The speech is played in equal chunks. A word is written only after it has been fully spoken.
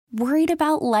Worried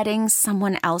about letting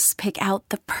someone else pick out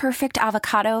the perfect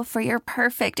avocado for your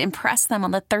perfect impress them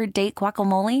on the third date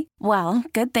guacamole? Well,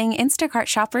 good thing Instacart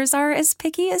shoppers are as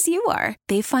picky as you are.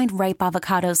 They find ripe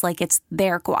avocados like it's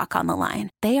their guac on the line.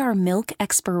 They are milk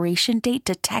expiration date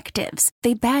detectives.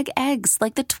 They bag eggs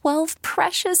like the 12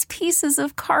 precious pieces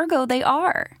of cargo they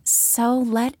are. So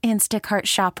let Instacart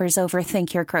shoppers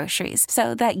overthink your groceries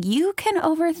so that you can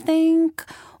overthink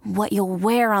what you'll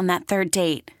wear on that third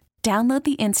date. Download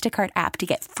the Instacart app to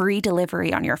get free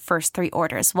delivery on your first 3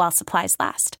 orders while supplies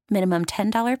last. Minimum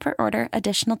 $10 per order.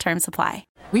 Additional terms apply.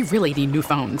 We really need new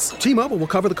phones. T-Mobile will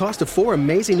cover the cost of 4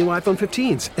 amazing new iPhone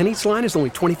 15s, and each line is only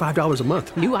 $25 a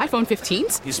month. New iPhone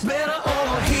 15s? It's better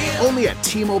over here. Only at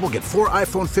T-Mobile, get 4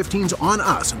 iPhone 15s on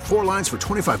us and 4 lines for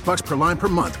 $25 per line per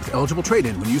month with eligible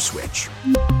trade-in when you switch.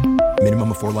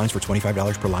 Minimum of 4 lines for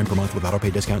 $25 per line per month with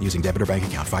autopay discount using debit or bank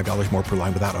account. $5 more per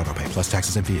line without autopay, plus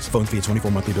taxes and fees. Phone fee at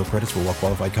 24 monthly bill credits for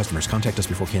well-qualified customers. Contact us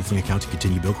before canceling account to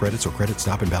continue bill credits or credit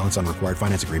stop and balance on required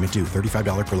finance agreement due.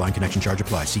 $35 per line connection charge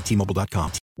applies. See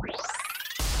T-Mobile.com.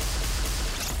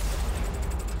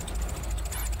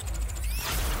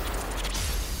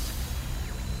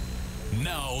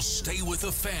 Now stay with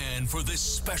the fan for this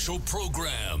special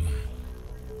program.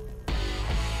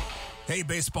 Hey,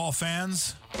 baseball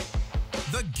fans.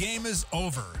 The game is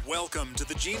over. Welcome to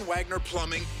the Gene Wagner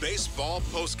Plumbing Baseball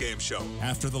Postgame Show.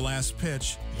 After the last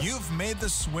pitch, you've made the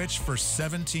switch for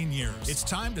 17 years. It's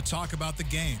time to talk about the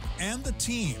game and the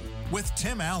team with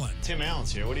Tim Allen. Tim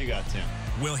Allen's here. What do you got, Tim?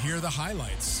 We'll hear the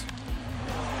highlights.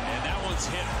 And that one's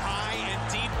hit high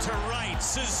and deep to right.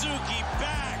 Suzuki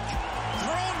back.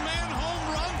 Thrown man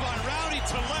home run by Rowdy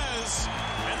Tellez.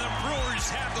 And the Brewers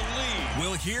have the lead.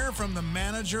 We'll hear from the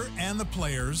manager and the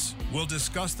players. We'll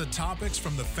discuss the topics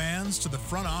from the fans to the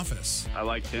front office. I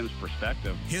like Tim's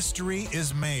perspective. History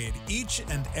is made each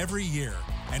and every year,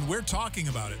 and we're talking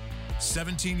about it.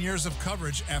 17 years of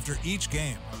coverage after each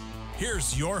game.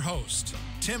 Here's your host,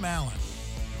 Tim Allen.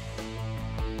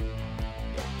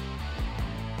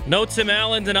 No Tim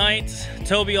Allen tonight.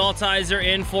 Toby Altizer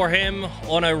in for him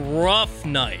on a rough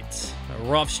night. A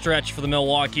rough stretch for the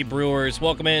Milwaukee Brewers.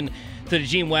 Welcome in to the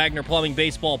Gene Wagner Plumbing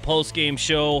Baseball Postgame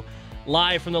Show.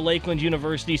 Live from the Lakeland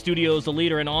University studios, the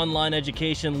leader in online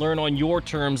education. Learn on your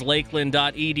terms,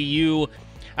 lakeland.edu.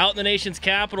 Out in the nation's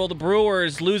capital, the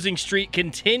Brewers' losing streak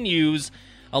continues.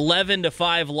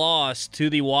 11-5 loss to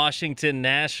the Washington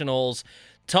Nationals.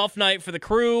 Tough night for the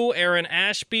Crew. Aaron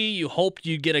Ashby, you hoped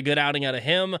you'd get a good outing out of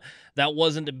him. That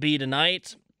wasn't to be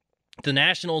tonight. The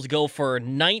Nationals go for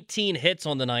 19 hits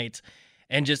on the night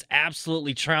and just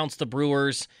absolutely trounced the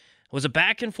Brewers. It was a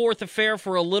back-and-forth affair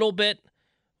for a little bit,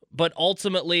 but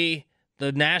ultimately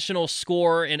the Nationals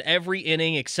score in every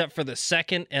inning except for the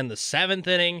second and the seventh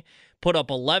inning, put up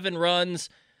 11 runs.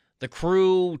 The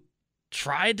Crew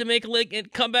tried to make a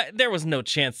comeback. There was no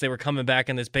chance they were coming back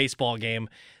in this baseball game.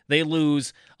 They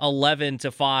lose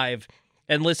 11-5.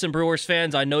 And listen, Brewers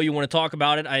fans, I know you want to talk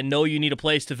about it. I know you need a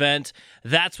place to vent.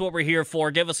 That's what we're here for.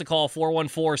 Give us a call,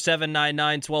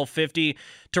 414-799-1250,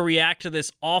 to react to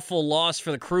this awful loss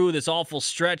for the Crew, this awful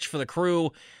stretch for the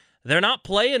Crew. They're not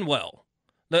playing well.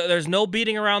 There's no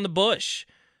beating around the bush.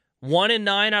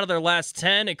 1-9 out of their last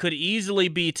 10. It could easily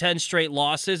be 10 straight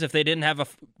losses if they didn't have a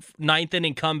ninth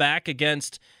inning comeback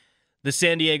against the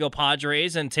San Diego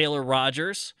Padres and Taylor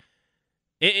Rogers.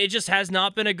 It just has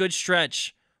not been a good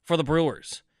stretch for the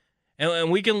Brewers. And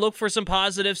we can look for some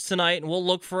positives tonight, and we'll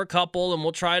look for a couple, and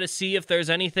we'll try to see if there's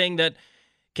anything that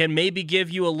can maybe give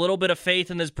you a little bit of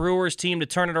faith in this Brewers team to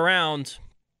turn it around.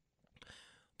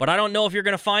 But I don't know if you're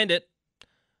going to find it.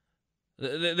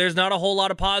 There's not a whole lot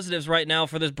of positives right now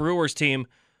for this Brewers team.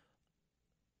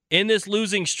 In this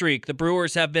losing streak, the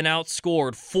Brewers have been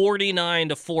outscored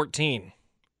 49-14.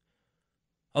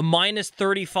 A minus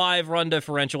 35 run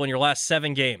differential in your last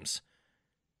 7 games.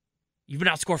 You've been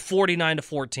outscored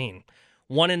 49-14.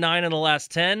 1-9 in the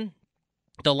last 10.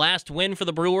 The last win for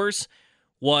the Brewers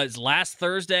was last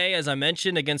Thursday, as I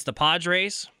mentioned, against the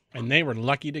Padres. And they were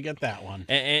lucky to get that one.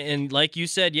 And like you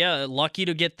said, yeah, lucky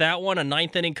to get that one. A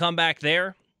ninth inning comeback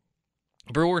there.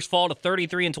 Brewers fall to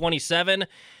 33-27.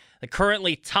 They're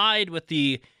currently tied with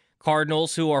the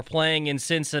Cardinals, who are playing in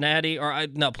Cincinnati, or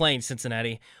not playing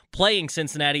Cincinnati, playing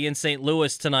Cincinnati in St.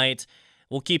 Louis tonight.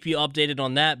 We'll keep you updated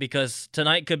on that because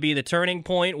tonight could be the turning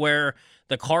point where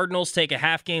the Cardinals take a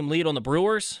half-game lead on the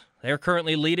Brewers. They're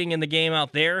currently leading in the game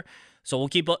out there, so we'll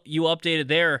keep you updated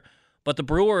there. But the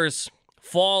Brewers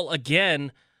fall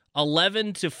again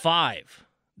 11-5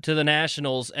 to the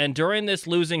Nationals, and during this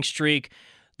losing streak,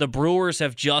 the Brewers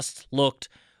have just looked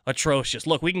atrocious.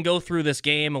 Look, we can go through this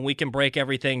game and we can break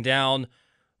everything down,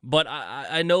 but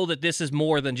I know that this is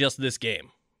more than just this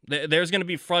game. There's going to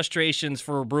be frustrations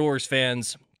for Brewers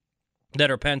fans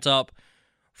that are pent up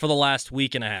for the last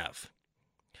week and a half.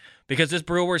 Because this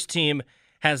Brewers team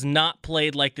has not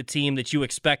played like the team that you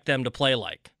expect them to play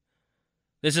like.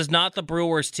 This is not the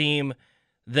Brewers team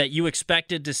that you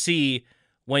expected to see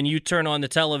when you turn on the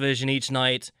television each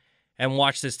night and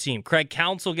watch this team. Craig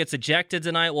Counsell gets ejected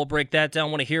tonight. We'll break that down.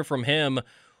 I want to hear from him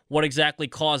what exactly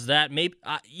caused that. Maybe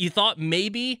you thought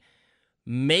maybe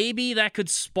that could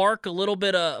spark a little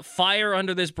bit of fire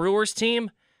under this Brewers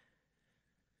team.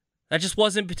 That just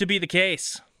wasn't to be the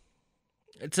case.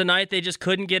 Tonight, they just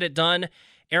couldn't get it done.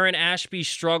 Aaron Ashby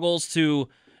struggles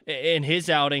in his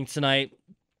outing tonight.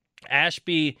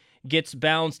 Ashby gets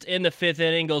bounced in the 5th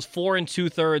inning, goes 4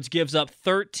 2/3, gives up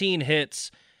 13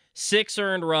 hits, 6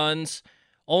 earned runs,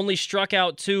 only struck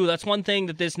out 2. That's one thing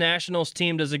that this Nationals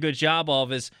team does a good job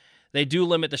of, is they do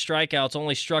limit the strikeouts,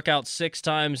 only struck out 6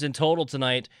 times in total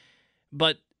tonight.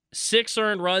 But 6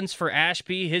 earned runs for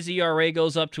Ashby. His ERA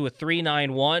goes up to a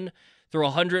 3.91 through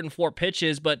 104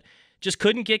 pitches, but just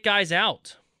couldn't get guys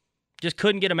out. Just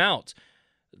couldn't get them out.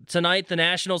 Tonight, the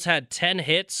Nationals had 10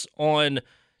 hits on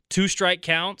 2 strike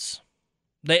counts.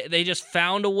 They just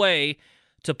found a way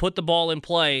to put the ball in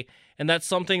play, and that's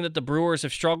something that the Brewers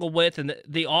have struggled with. And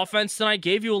the offense tonight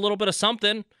gave you a little bit of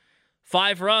something.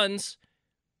 5 runs.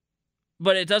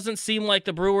 But it doesn't seem like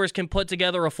the Brewers can put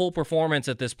together a full performance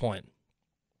at this point.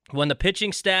 When the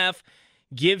pitching staff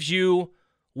gives you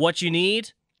what you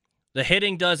need, the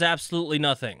hitting does absolutely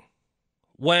nothing.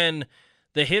 When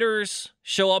the hitters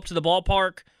show up to the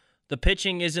ballpark, the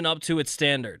pitching isn't up to its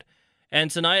standard.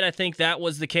 And tonight, I think that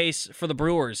was the case for the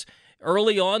Brewers.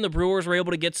 Early on, the Brewers were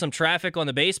able to get some traffic on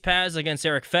the base paths against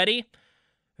Erick Fedde.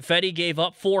 Fedde gave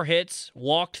up 4 hits,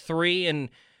 walked 3, and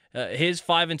his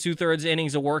 5 2/3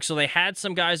 innings of work. So they had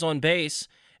some guys on base,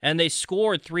 and they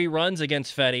scored 3 runs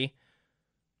against Fedde.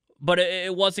 But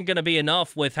it wasn't going to be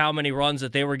enough with how many runs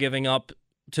that they were giving up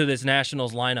to this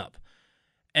Nationals lineup.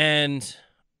 And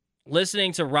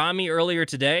listening to Rami earlier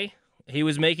today, he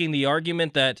was making the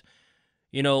argument that,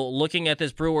 looking at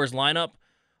this Brewers lineup,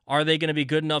 are they going to be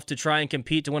good enough to try and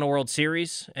compete to win a World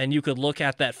Series? And you could look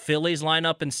at that Phillies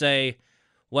lineup and say,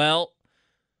 well,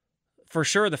 for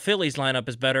sure the Phillies lineup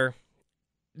is better.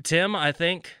 Tim, I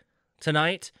think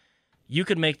tonight you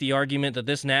could make the argument that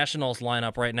this Nationals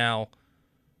lineup right now,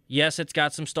 yes, it's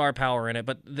got some star power in it,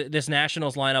 but this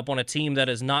Nationals lineup on a team that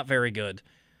is not very good,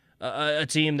 a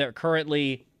team that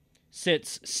currently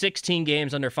sits 16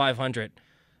 games under 500,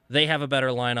 they have a better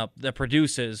lineup that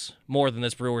produces more than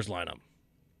this Brewers lineup.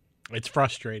 It's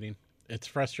frustrating. It's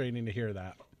frustrating to hear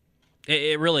that.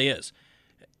 It really is.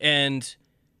 And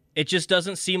it just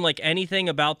doesn't seem like anything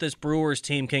about this Brewers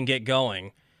team can get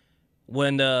going.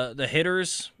 When the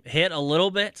hitters hit a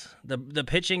little bit, the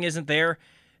pitching isn't there.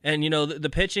 And, the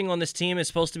pitching on this team is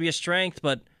supposed to be a strength,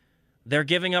 but they're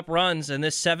giving up runs. And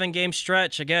this 7-game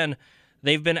stretch, again,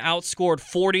 they've been outscored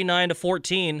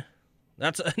 49-14.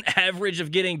 That's an average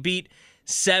of getting beat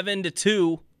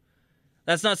 7-2.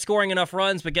 That's not scoring enough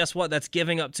runs, but guess what? That's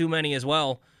giving up too many as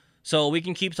well. So we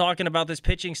can keep talking about this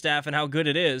pitching staff and how good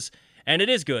it is. And it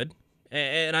is good.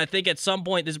 And I think at some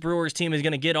point this Brewers team is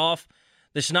going to get off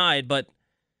the schneid, but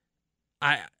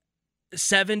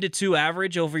 7-2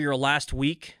 average over your last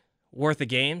week worth of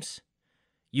games.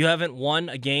 You haven't won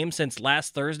a game since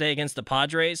last Thursday against the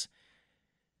Padres.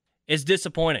 It's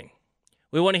disappointing.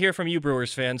 We want to hear from you,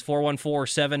 Brewers fans.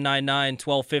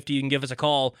 414-799-1250. You can give us a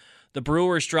call. The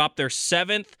Brewers dropped their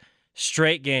 7th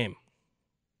straight game.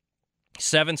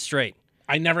 7th straight.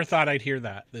 I never thought I'd hear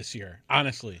that this year,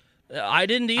 honestly. I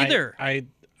didn't either. I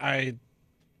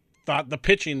thought the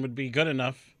pitching would be good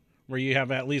enough where you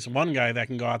have at least one guy that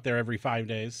can go out there every 5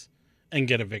 days and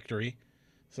get a victory,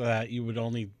 so that you would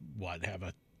only, have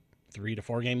a 3 to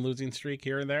 4 game losing streak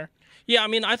here and there? Yeah,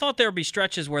 I thought there would be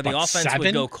stretches where the offense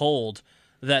would go cold,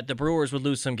 that the Brewers would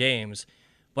lose some games.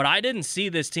 But I didn't see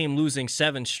this team losing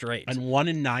 7 straight. And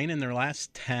 1-9 in their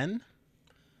last 10?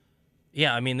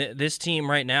 Yeah, this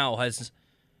team right now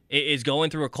is going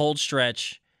through a cold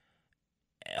stretch.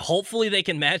 Hopefully they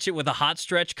can match it with a hot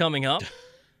stretch coming up.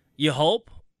 You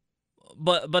hope.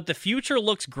 But the future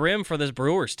looks grim for this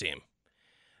Brewers team.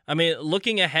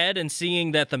 Looking ahead and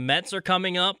seeing that the Mets are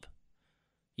coming up.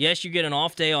 Yes, you get an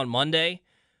off day on Monday,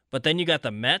 but then you got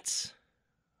the Mets.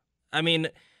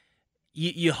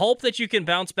 You hope that you can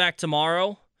bounce back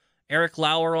tomorrow. Eric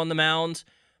Lauer on the mound,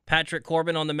 Patrick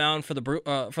Corbin on the mound for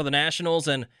the Nationals,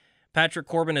 and Patrick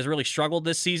Corbin has really struggled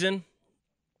this season.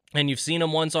 And you've seen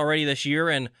him once already this year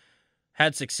and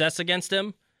had success against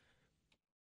him.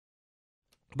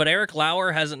 But Eric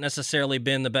Lauer hasn't necessarily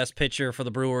been the best pitcher for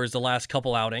the Brewers the last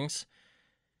couple outings.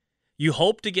 You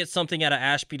hope to get something out of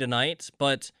Ashby tonight,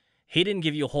 but he didn't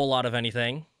give you a whole lot of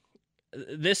anything.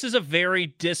 This is a very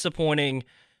disappointing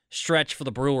stretch for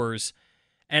the Brewers,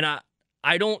 and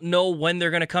I don't know when they're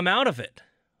going to come out of it.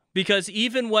 Because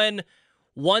even when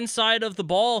one side of the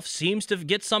ball seems to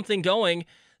get something going,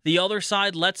 the other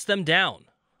side lets them down.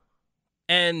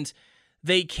 And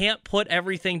they can't put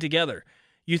everything together.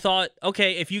 You thought,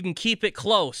 okay, if you can keep it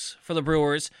close for the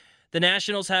Brewers, the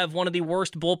Nationals have one of the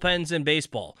worst bullpens in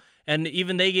baseball. And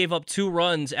even they gave up 2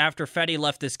 runs after Fedde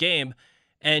left this game.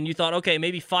 And you thought, okay,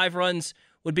 maybe 5 runs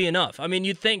would be enough. I mean,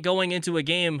 you'd think going into a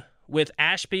game with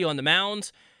Ashby on the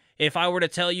mound, if I were to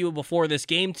tell you before this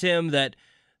game, Tim, that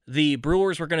the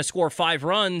Brewers were going to score 5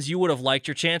 runs, you would have liked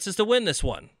your chances to win this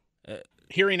one.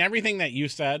 Hearing everything that you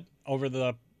said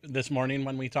over this morning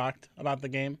when we talked about the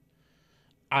game,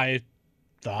 I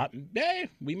thought, hey,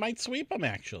 we might sweep them,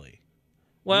 actually.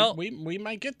 Well, we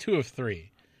might get 2 of 3.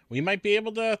 We might be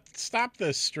able to stop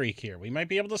this streak here. We might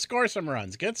be able to score some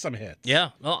runs, get some hits.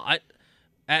 Yeah. Well,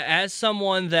 as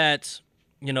someone that,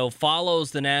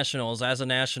 follows the Nationals as a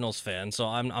Nationals fan, so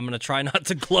I'm going to try not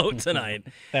to gloat tonight.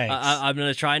 Thanks. I'm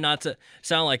going to try not to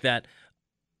sound like that.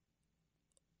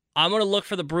 I'm going to look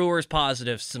for the Brewers'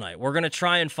 positives tonight. We're going to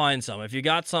try and find some. If you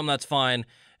got some, that's fine,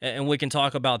 and we can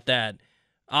talk about that.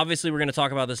 Obviously, we're going to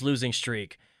talk about this losing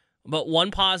streak. But one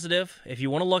positive, if you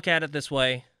want to look at it this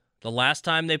way, the last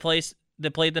time they played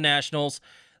the Nationals,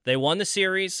 they won the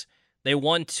series. They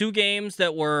won 2 games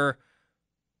that were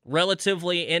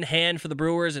relatively in hand for the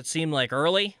Brewers, it seemed like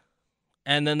early.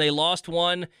 And then they lost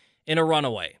 1 in a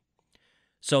runaway.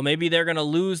 So maybe they're going to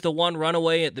lose the 1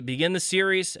 runaway at the beginning of the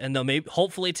series, and they'll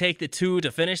hopefully take the 2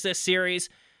 to finish this series.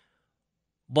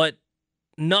 But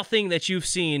nothing that you've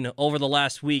seen over the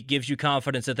last week gives you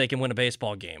confidence that they can win a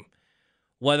baseball game.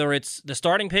 Whether it's the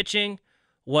starting pitching,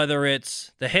 whether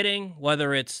it's the hitting,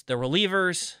 whether it's the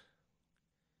relievers,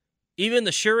 even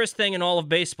the surest thing in all of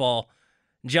baseball,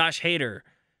 Josh Hader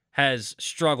has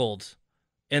struggled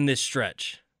in this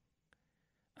stretch.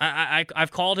 I've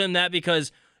called him that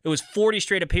because it was 40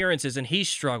 straight appearances and he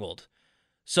struggled.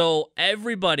 So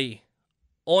everybody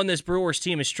on this Brewers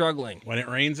team is struggling. When it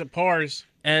rains, it pours.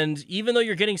 And even though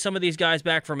you're getting some of these guys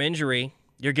back from injury,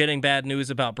 you're getting bad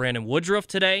news about Brandon Woodruff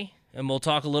today, and we'll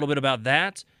talk a little bit about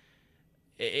that.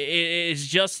 It's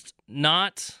just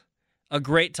not a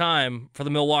great time for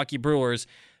the Milwaukee Brewers,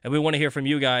 and we want to hear from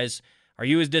you guys. Are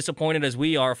you as disappointed as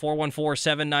we are?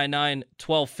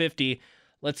 414-799-1250.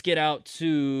 Let's get out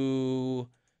to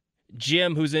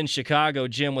Jim, who's in Chicago.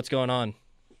 Jim, what's going on?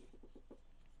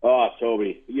 Oh,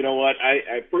 Toby. You know what?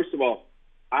 I first of all,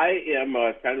 I am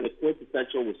kind of the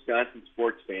quintessential Wisconsin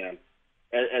sports fan.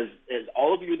 As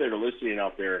all of you that are listening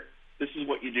out there, this is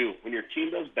what you do. When your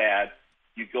team does bad,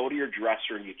 you go to your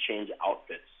dresser and you change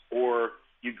outfits, or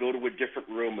you go to a different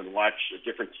room and watch a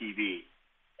different TV.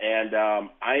 And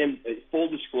I am, full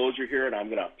disclosure here, and I'm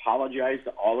going to apologize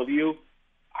to all of you.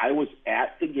 I was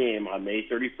at the game on May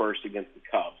 31st against the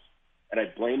Cubs, and I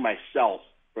blame myself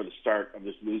for the start of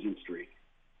this losing streak.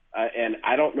 And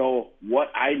I don't know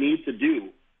what I need to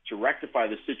do to rectify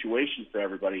the situation for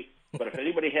everybody, but if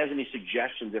anybody has any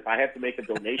suggestions, if I have to make a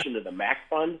donation to the MAC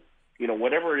Fund,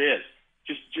 whatever it is,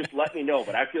 just let me know.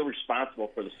 But I feel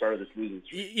responsible for the start of this losing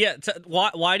streak. Yeah,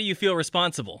 why do you feel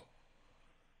responsible?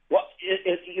 Well,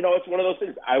 it's one of those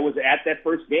things. I was at that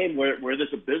first game where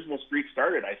this abysmal streak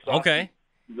started. I saw the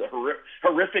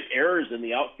horrific errors in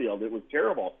the outfield. It was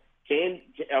terrible.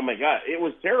 Oh my God, it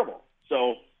was terrible.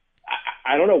 So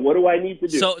I don't know. What do I need to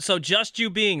do? So just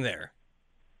you being there.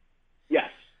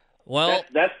 Yes. Well,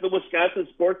 that's the Wisconsin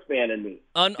sports fan in me.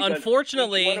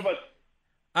 Unfortunately, one of us,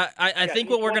 I think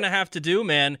what we're going to have to do,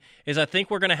 man, is I think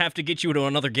we're going to have to get you to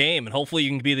another game, and hopefully you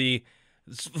can be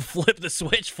flip the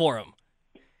switch for them.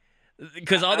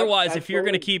 Because otherwise, if you're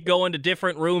going to keep going to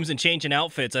different rooms and changing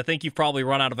outfits, I think you've probably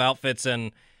run out of outfits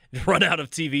and run out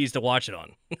of TVs to watch it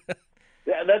on.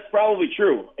 Yeah, that's probably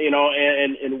true.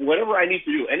 And whatever I need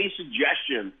to do, any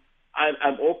suggestion,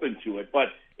 I'm open to it. But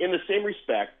in the same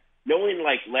respect, knowing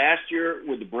like last year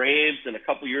with the Braves and a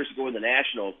couple years ago with the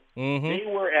Nationals, they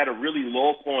were at a really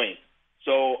low point.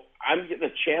 So I'm getting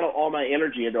to channel all my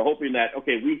energy into hoping that,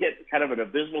 okay, we hit kind of an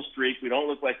abysmal streak. We don't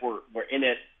look like we're in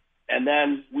it. And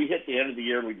then we hit the end of the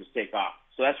year and we just take off.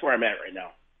 So that's where I'm at right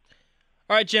now.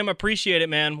 All right, Jim, appreciate it,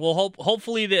 man. We'll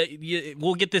hopefully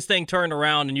we'll get this thing turned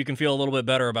around and you can feel a little bit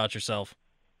better about yourself.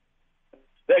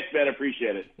 Thanks, man.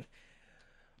 Appreciate it.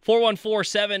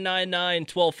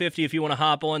 414-799-1250 if you want to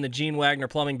hop on the Gene Wagner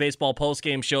Plumbing Baseball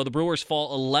Postgame Show. The Brewers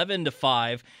fall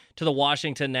 11-5 to the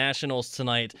Washington Nationals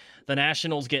tonight. The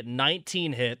Nationals get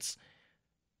 19 hits.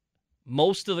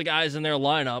 Most of the guys in their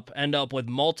lineup end up with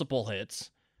multiple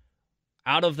hits.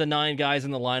 Out of the 9 guys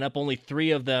in the lineup, only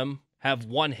 3 of them have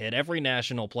 1 hit. Every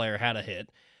National player had a hit.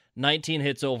 19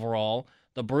 hits overall.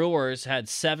 The Brewers had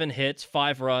 7 hits,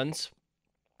 5 runs.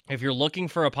 If you're looking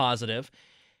for a positive,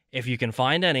 if you can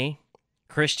find any,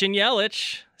 Christian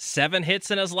Yelich, 7 hits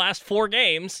in his last 4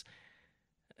 games.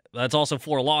 That's also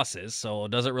 4 losses, so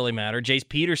it doesn't really matter. Jace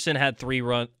Peterson had 3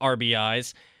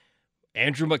 RBIs.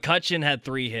 Andrew McCutchen had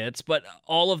 3 hits, but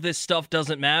all of this stuff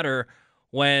doesn't matter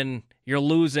when you're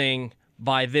losing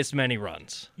by this many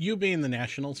runs. You being the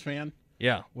Nationals fan,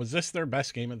 yeah, was this their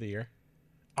best game of the year?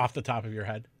 Off the top of your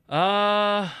head?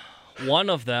 One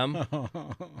of them.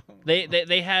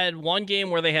 They had one game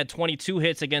where they had 22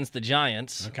 hits against the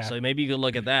Giants, so maybe you could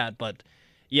look at that. But,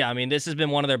 yeah, I mean, this has been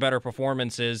one of their better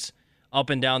performances up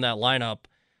and down that lineup.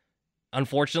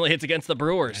 Unfortunately, it's against the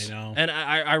Brewers. I know. And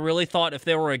I really thought if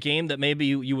there were a game that maybe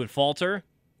you would falter,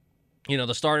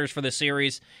 the starters for this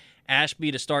series,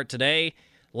 Ashby to start today,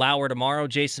 Lauer tomorrow,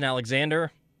 Jason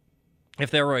Alexander.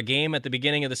 If there were a game at the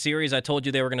beginning of the series, I told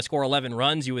you they were going to score 11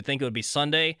 runs, you would think it would be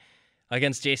Sunday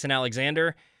against Jason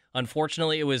Alexander.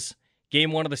 Unfortunately, it was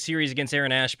game 1 of the series against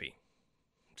Aaron Ashby.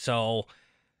 So,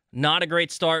 not a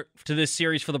great start to this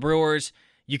series for the Brewers.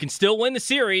 You can still win the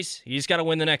series. You just got to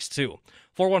win the next 2.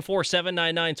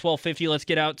 414-799-1250. Let's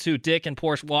get out to Dick in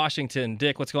Port Washington.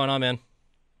 Dick, what's going on, man?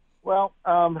 Well,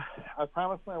 I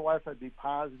promised my wife I'd be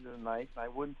positive tonight, and I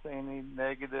wouldn't say any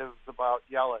negatives about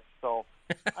Yelich. So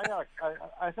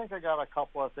I think I got a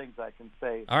couple of things I can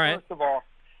say. All right. First of all,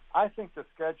 I think the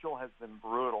schedule has been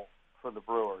brutal for the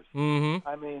Brewers. Mm-hmm.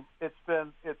 I mean, it's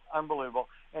unbelievable.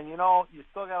 And, you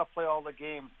still got to play all the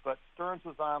games, but Stearns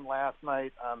was on last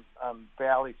night on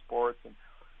Valley Sports,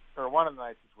 or one of the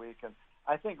nights this week, and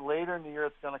I think later in the year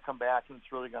it's going to come back and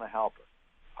it's really going to help us.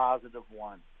 Positive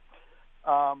 1.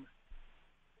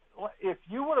 If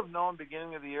you would have known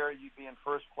beginning of the year you'd be in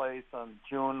first place on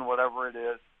June, whatever it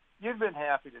is, you'd been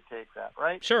happy to take that,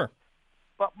 right? Sure.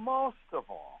 But most of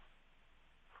all,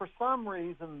 for some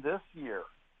reason this year,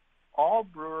 all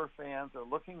Brewer fans are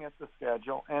looking at the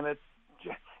schedule, and it's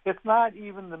not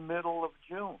even the middle of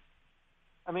June.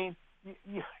 I mean,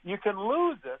 you can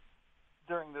lose it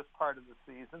during this part of the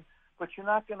season, but you're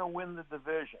not going to win the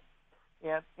division.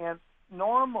 And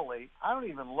normally, I don't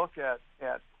even look at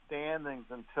standings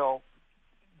until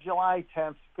July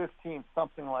 10th, 15th,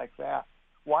 something like that.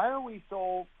 Why are we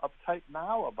so uptight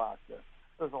now about this?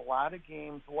 There's a lot of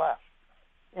games left.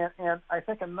 And I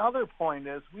think another point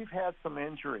is we've had some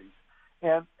injuries,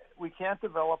 and we can't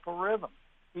develop a rhythm.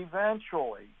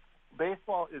 Eventually,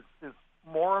 baseball is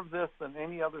more of this than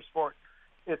any other sport.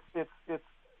 It's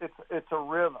a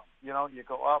rhythm. You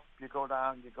go up, you go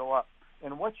down, you go up.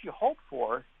 And what you hope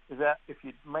for is that if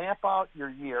you map out your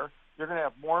year, you're going to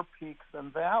have more peaks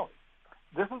than valleys.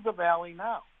 This is a valley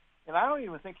now. And I don't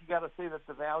even think you got to say that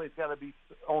the valley's got to be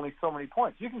only so many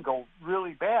points. You can go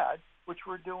really bad, which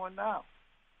we're doing now.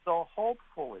 So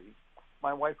hopefully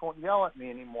my wife won't yell at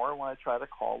me anymore when I try to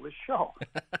call this show.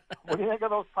 What do you think of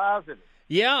those positives?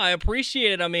 Yeah, I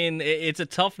appreciate it. I mean, it's a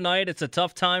tough night. It's a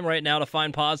tough time right now to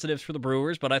find positives for the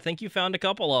Brewers, but I think you found a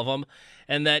couple of them.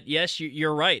 And that, yes,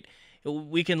 you're right.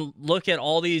 We can look at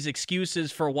all these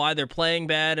excuses for why they're playing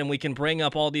bad, and we can bring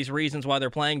up all these reasons why they're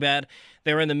playing bad.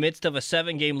 They're in the midst of a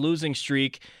 7-game losing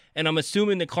streak, and I'm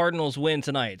assuming the Cardinals win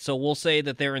tonight. So we'll say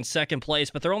that they're in second place,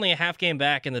 but they're only a half game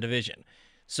back in the division.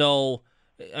 So,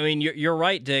 I mean, you're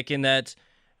right, Dick, in that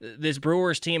this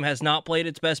Brewers team has not played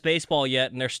its best baseball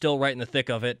yet, and they're still right in the thick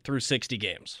of it through 60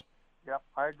 games. Yep,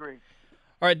 I agree.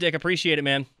 All right, Dick, appreciate it,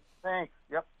 man. Thanks.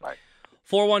 Yep, bye.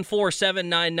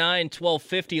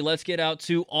 414-799-1250. Let's get out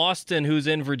to Austin, who's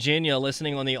in Virginia,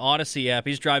 listening on the Odyssey app.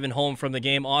 He's driving home from the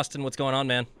game. Austin, what's going on,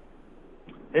 man?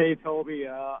 Hey, Toby.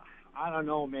 I don't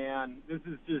know, man. This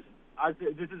is a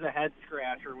head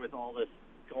scratcher with all this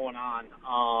going on.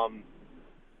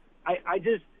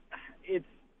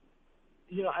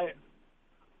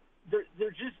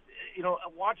 They're just,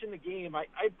 watching the game. I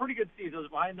had pretty good seats. I was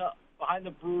behind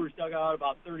the Brewers dugout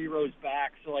about 30 rows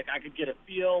back, so I could get a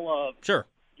feel of sure,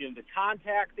 the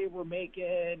contact they were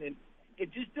making, and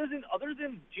it just doesn't. Other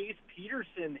than Jace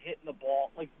Peterson hitting the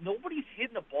ball, nobody's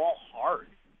hitting the ball hard.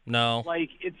 No,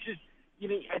 it's just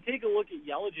I take a look at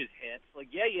Yelich's hits.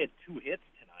 He had 2 hits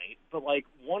tonight, but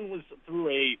one was through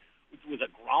a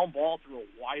ground ball through a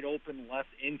wide open left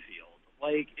infield.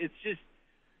 It's just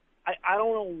I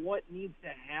don't know what needs to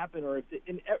happen, or if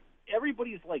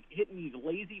everybody's hitting these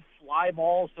lazy fly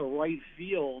balls to right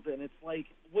field, and it's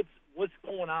what's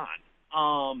going on?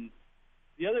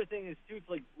 The other thing is too, it's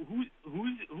who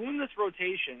in this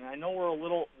rotation? I know we're a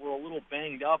little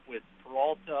banged up with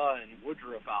Peralta and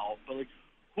Woodruff out, but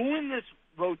who in this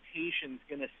rotation is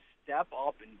going to step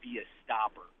up and be a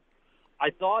stopper. I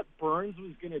thought Burns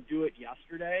was going to do it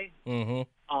yesterday. Mm-hmm.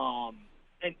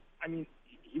 And, I mean,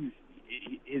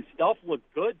 his stuff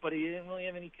looked good, but he didn't really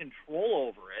have any control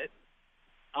over it.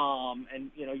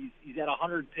 And, you know, he's at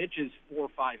 100 pitches 4 or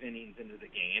 5 innings into the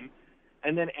game.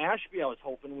 And then Ashby, I was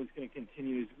hoping, was going to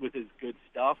continue with his good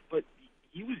stuff, but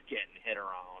he was getting hit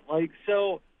around. Like,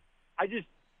 so I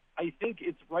think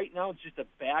it's right now it's just a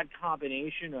bad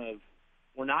combination of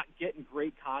we're not getting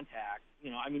great contact.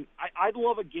 You know, I mean, I'd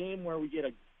love a game where we get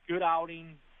a good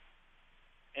outing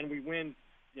and we win,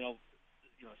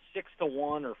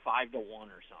 6-1 or 5-1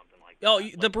 or something like that. Oh,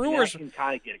 like, the Brewers can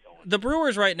kind of get it going. The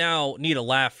Brewers right now need a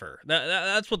laugher.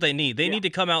 That's what they need. They need to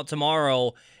come out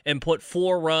tomorrow and put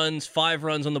 4 runs, 5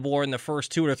 runs on the board in the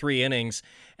first 2 or 3 innings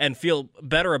and feel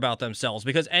better about themselves.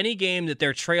 Because any game that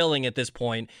they're trailing at this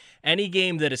point, any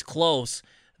game that is close,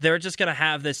 they're just going to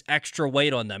have this extra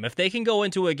weight on them. If they can go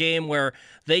into a game where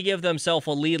they give themselves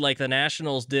a lead like the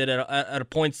Nationals did at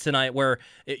points tonight where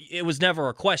it was never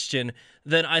a question,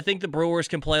 then I think the Brewers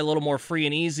can play a little more free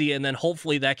and easy, and then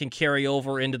hopefully that can carry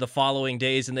over into the following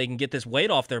days and they can get this weight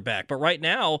off their back. But right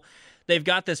now, they've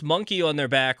got this monkey on their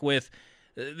back with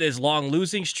this long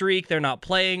losing streak. They're not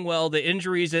playing well. The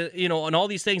injuries, and all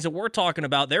these things that we're talking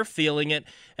about, they're feeling it,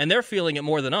 and they're feeling it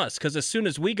more than us. Because as soon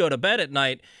as we go to bed at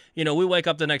night, we wake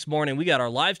up the next morning, we got our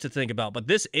lives to think about. But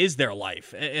this is their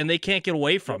life, and they can't get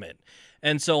away from it.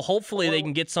 And so hopefully they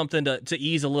can get something to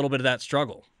ease a little bit of that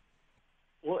struggle.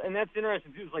 Well, and that's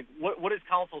interesting too. Is like what is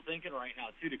Counsell thinking right now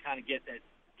too to kind of get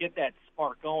that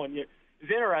spark going? It's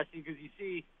interesting because you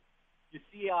see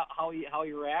how he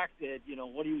reacted,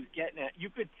 what he was getting at. You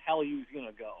could tell he was going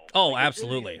to go. Oh,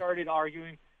 absolutely. He started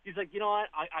arguing. He's like, you know what?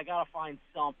 I got to find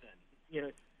something.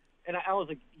 And I was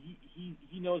like,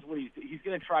 he knows what he's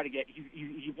going to try to get.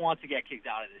 He wants to get kicked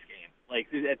out of this game. Like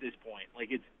at this point,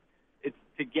 like it's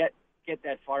to get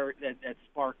that fire that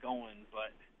spark going.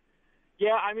 But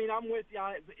yeah, I mean, I'm with you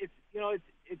on it. It's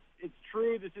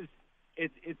true.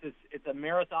 It's a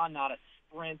marathon, not a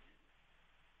sprint.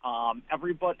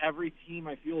 Every team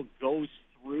I feel goes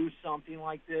through something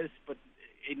like this, but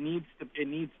it needs to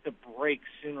break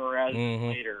sooner rather than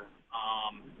later.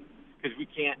 Because we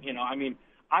can't,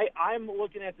 I'm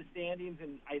looking at the standings,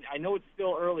 and I know it's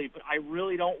still early, but I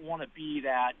really don't want to be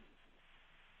that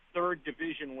 3rd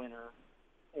division winner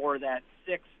or that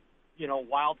 6th,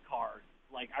 wild card.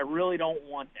 Like, I really don't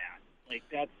want that. Like,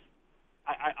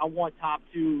 I want top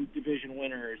 2 division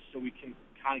winners so we can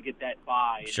kind of get that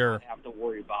bye and not have to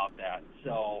worry about that.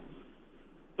 So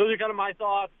those are kind of my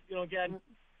thoughts. Again,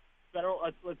 better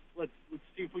let's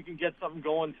see if we can get something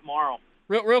going tomorrow.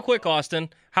 Real quick, Austin,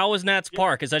 how was Nats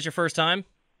Park? Is that your first time?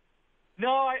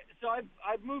 No,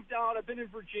 I've moved out. I've been in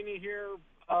Virginia here,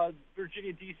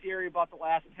 Virginia D.C. area about the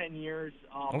last 10 years.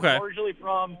 Okay. I'm originally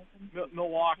from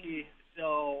Milwaukee,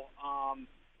 so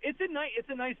it's a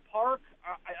nice park.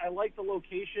 I like the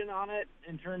location on it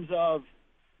in terms of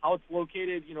how it's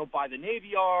located, by the Navy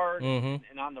Yard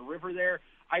and on the river there.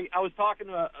 I was talking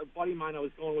to a buddy of mine I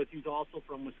was going with who's also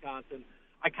from Wisconsin.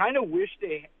 I kind of wish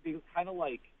they kind of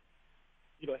like,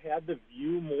 had the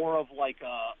view more of like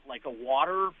a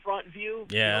waterfront view.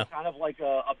 Yeah. Kind of like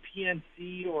a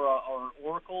PNC or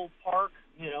Oracle Park,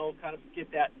 kind of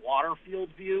get that water field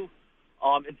view.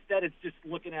 Instead, it's just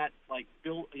looking at like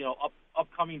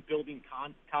upcoming building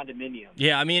condominiums.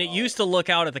 Yeah, I mean, it used to look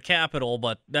out at the Capitol,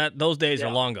 but those days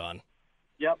are long gone.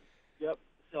 Yep.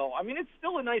 So I mean, it's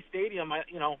still a nice stadium. I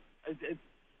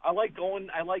like going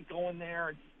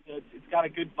there. It's got a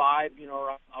good vibe,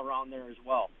 around there as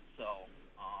well. So,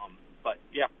 but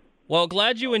yeah. Well,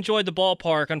 glad you enjoyed the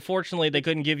ballpark. Unfortunately, they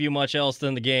couldn't give you much else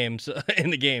than the games in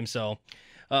the game. So,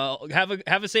 have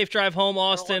a safe drive home,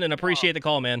 Austin, and appreciate the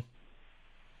call, man.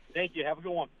 Thank you. Have a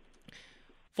good one.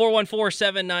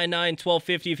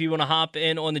 414-799-1250 if you want to hop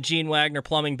in on the Gene Wagner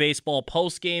Plumbing Baseball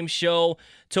postgame show.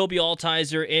 Toby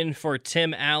Altizer in for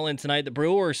Tim Allen tonight. The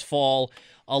Brewers fall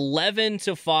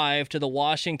 11-5 to the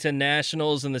Washington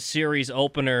Nationals in the series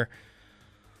opener.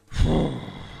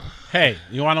 Hey,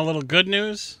 you want a little good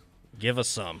news? Give us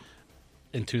some.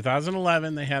 In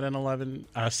 2011, they had an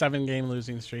 7-game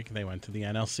losing streak, and they went to the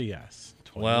NLCS.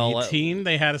 2018,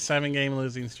 they had a 7-game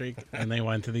losing streak, and they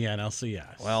went to the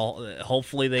NLCS. Well,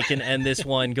 hopefully they can end this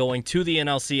one going to the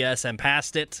NLCS and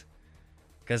past it,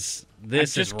 because this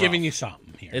is just rough. Giving you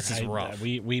something here. This is rough.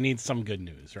 We need some good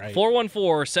news, right?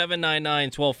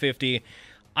 414-799-1250.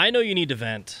 I know you need to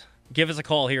vent. Give us a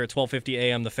call here at 1250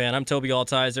 AM The Fan. I'm Toby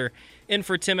Altizer, in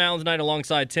for Tim Allen tonight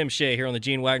alongside Tim Shea here on the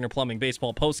Gene Wagner Plumbing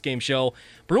Baseball postgame show.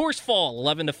 Brewers fall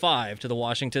 11-5 to the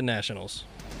Washington Nationals.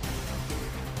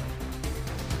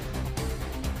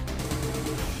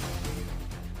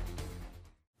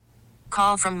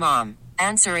 Call from mom.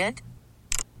 Answer it.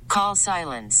 Call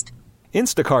silenced.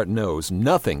 Instacart knows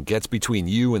nothing gets between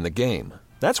you and the game.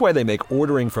 That's why they make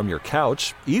ordering from your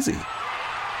couch easy.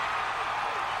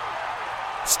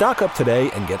 Stock up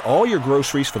today and get all your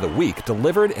groceries for the week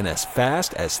delivered in as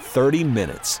fast as 30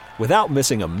 minutes without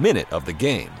missing a minute of the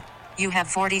game. You have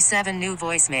 47 new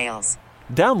voicemails.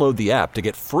 Download the app to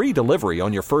get free delivery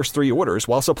on your first 3 orders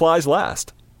while supplies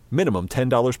last. Minimum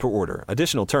 $10 per order.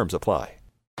 Additional terms apply.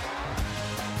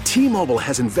 T-Mobile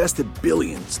has invested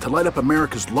billions to light up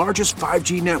America's largest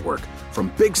 5G network, from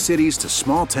big cities to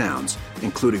small towns,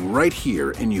 including right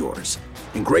here in yours.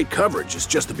 And great coverage is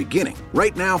just the beginning.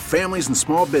 Right now, families and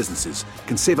small businesses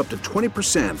can save up to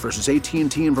 20% versus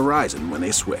AT&T and Verizon when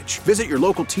they switch. Visit your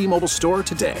local T-Mobile store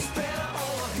today.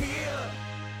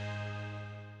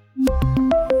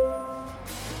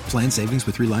 Plan savings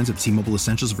with 3 lines of T-Mobile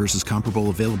Essentials versus comparable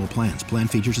available plans. Plan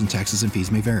features and taxes and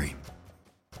fees may vary.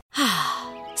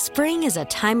 Spring is a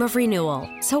time of renewal,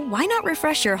 so why not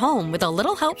refresh your home with a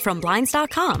little help from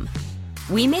Blinds.com?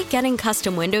 We make getting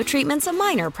custom window treatments a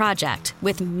minor project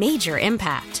with major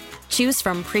impact. Choose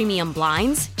from premium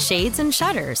blinds, shades, and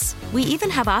shutters. We even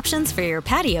have options for your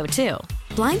patio, too.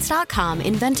 Blinds.com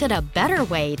invented a better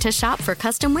way to shop for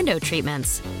custom window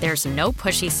treatments. There's no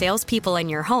pushy salespeople in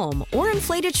your home or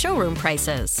inflated showroom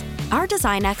prices. Our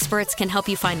design experts can help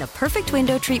you find the perfect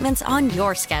window treatments on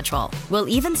your schedule. We'll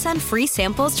even send free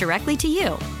samples directly to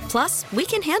you. Plus, we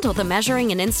can handle the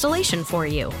measuring and installation for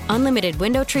you. Unlimited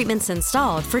window treatments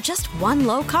installed for just one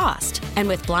low cost. And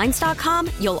with Blinds.com,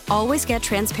 you'll always get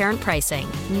transparent pricing.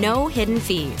 No hidden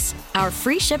fees. Our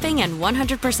free shipping and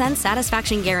 100%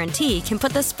 satisfaction guarantee can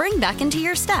put the spring back into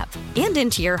your step and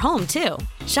into your home, too.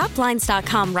 Shop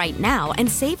Blinds.com right now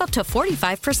and save up to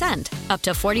 45%. Up to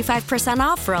 45%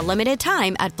 off for a limited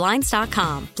time at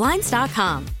Blinds.com.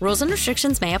 Blinds.com. Rules and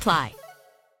restrictions may apply.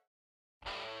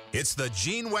 It's the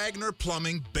Gene Wagner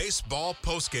Plumbing Baseball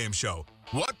Postgame Show.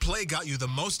 What play got you the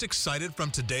most excited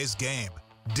from today's game?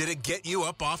 Did it get you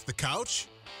up off the couch?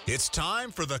 It's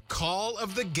time for the Call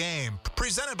of the Game,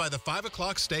 presented by the 5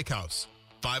 O'Clock Steakhouse.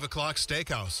 5 O'Clock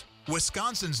Steakhouse,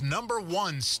 Wisconsin's #1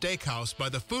 steakhouse by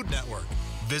the Food Network.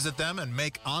 Visit them and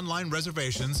make online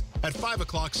reservations at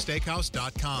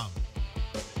 5o'clocksteakhouse.com.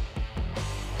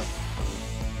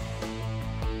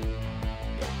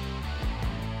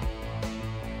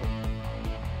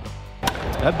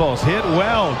 That ball's hit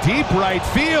well, deep right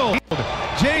field.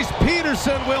 Jace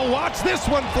Peterson will watch this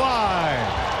one fly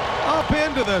up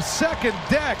into the second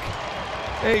deck.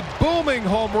 A booming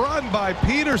home run by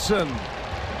Peterson.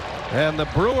 And the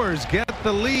Brewers get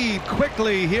the lead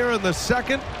quickly here in the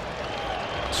second.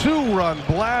 2-run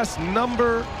blast,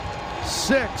 number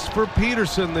 6 for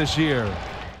Peterson this year.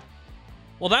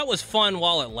 Well, that was fun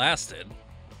while it lasted.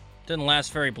 Didn't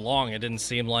last very long, it didn't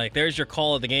seem like. There's your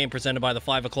Call of the Game presented by the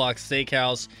 5 O'Clock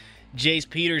Steakhouse. Jace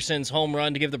Peterson's home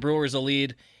run to give the Brewers a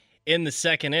lead in the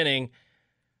second inning.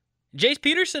 Jace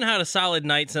Peterson had a solid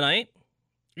night tonight.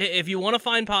 If you want to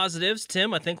find positives,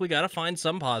 Tim, I think we got to find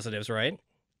some positives, right?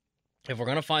 If we're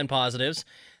going to find positives,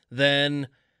 then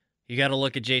you got to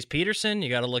look at Jace Peterson. You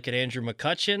got to look at Andrew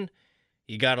McCutchen.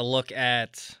 You got to look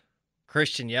at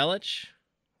Christian Yelich.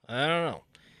 I don't know.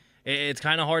 It's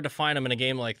kind of hard to find him in a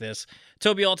game like this.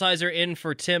 Toby Altizer in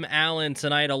for Tim Allen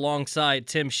tonight alongside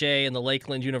Tim Shea in the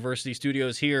Lakeland University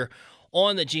studios here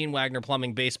on the Gene Wagner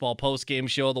Plumbing Baseball postgame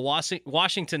show. The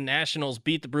Washington Nationals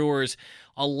beat the Brewers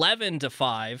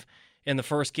 11-5 in the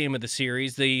first game of the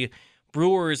series. The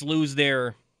Brewers lose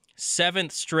their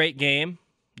 7th straight game.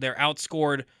 They're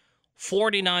outscored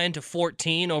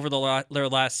 49-14 over their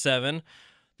last 7.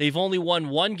 They've only won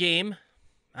 1 game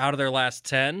out of their last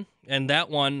 10, and that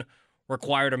one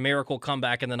required a miracle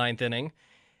comeback in the 9th inning.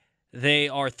 They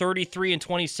are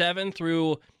 33-27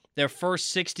 through their first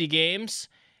 60 games,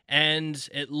 and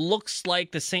it looks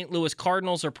like the St. Louis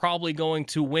Cardinals are probably going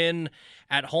to win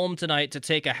at home tonight to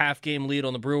take a half-game lead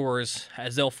on the Brewers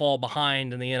as they'll fall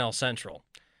behind in the NL Central.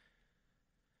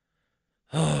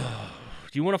 Do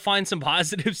you want to find some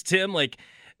positives, Tim? Like,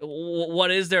 what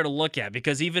is there to look at?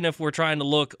 Because even if we're trying to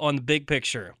look on the big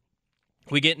picture,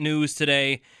 we get news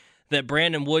today that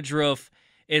Brandon Woodruff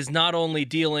is not only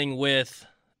dealing with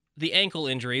the ankle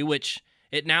injury, which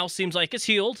it now seems like is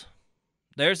healed.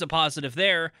 There's a positive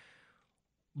there.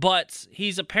 But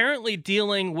he's apparently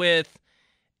dealing with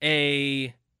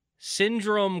a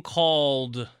syndrome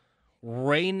called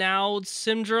Raynaud's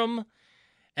syndrome.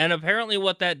 And apparently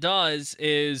what that does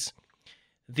is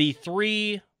the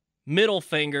 3 middle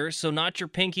fingers, so not your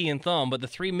pinky and thumb, but the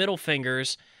 3 middle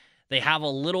fingers, they have a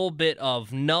little bit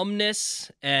of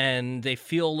numbness and they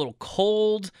feel a little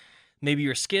cold. Maybe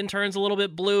your skin turns a little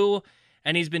bit blue.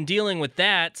 and he's been dealing with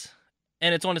that,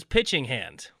 and it's on his pitching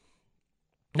hand.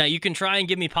 Now, you can try and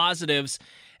give me positives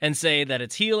and say that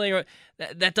it's healing.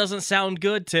 That doesn't sound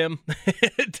good, Tim.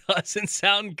 It doesn't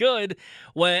sound good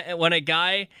when a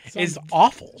guy is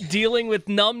awful dealing with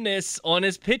numbness on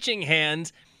his pitching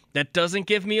hand. That doesn't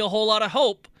give me a whole lot of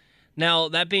hope. Now,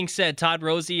 that being said, Todd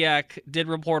Rosiak did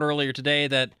report earlier today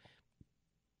that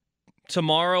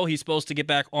tomorrow he's supposed to get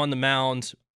back on the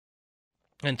mound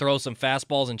and throw some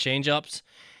fastballs and changeups,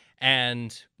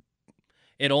 and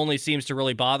it only seems to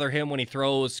really bother him when he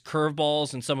throws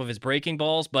curveballs and some of his breaking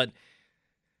balls, but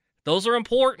those are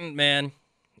important, man.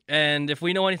 And if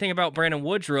we know anything about Brandon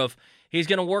Woodruff, he's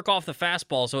going to work off the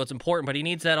fastball, so it's important, but he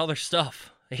needs that other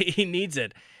stuff. He needs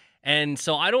it. And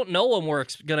so I don't know when we're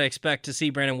going to expect to see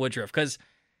Brandon Woodruff, because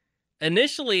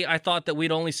initially I thought that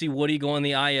we'd only see Woody go on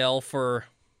the IL for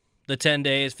the 10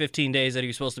 days, 15 days that he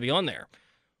was supposed to be on there.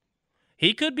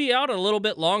 He could be out a little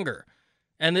bit longer.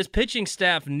 And this pitching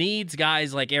staff needs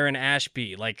guys like Aaron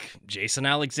Ashby, like Jason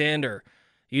Alexander.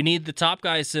 You need the top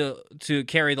guys to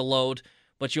carry the load,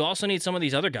 but you also need some of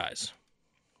these other guys.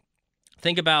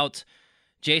 Think about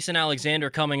Jason Alexander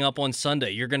coming up on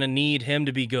Sunday. You're going to need him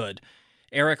to be good.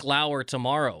 Eric Lauer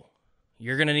tomorrow.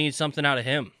 You're going to need something out of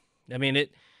him. I mean,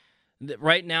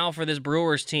 right now for this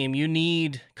Brewers team, you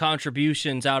need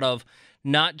contributions out of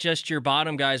not just your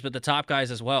bottom guys, but the top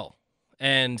guys as well.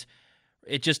 And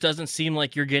it just doesn't seem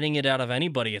like you're getting it out of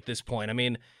anybody at this point. I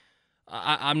mean,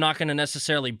 I'm not going to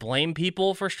necessarily blame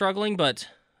people for struggling, but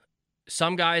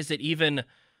some guys that even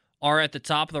are at the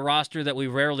top of the roster that we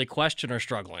rarely question are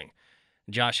struggling.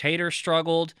 Josh Hader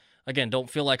struggled. Again, don't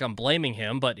feel like I'm blaming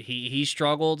him, but he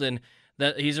struggled, and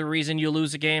that he's a reason you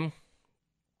lose a game.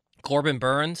 Corbin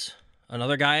Burns,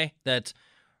 another guy that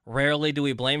rarely do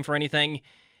we blame for anything.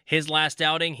 His last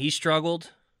outing, he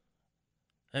struggled.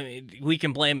 I mean, we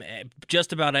can blame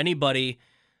just about anybody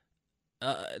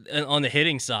on the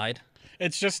hitting side.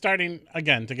 It's just starting,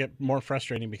 again, to get more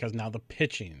frustrating because now the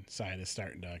pitching side is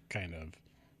starting to kind of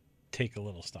take a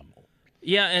little stumble.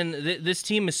 Yeah, and this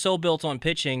team is so built on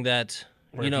pitching that,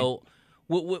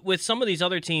 with some of these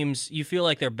other teams, you feel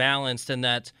like they're balanced and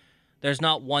that there's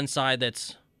not one side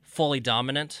that's fully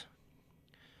dominant.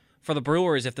 For the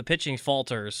Brewers, if the pitching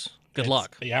falters, good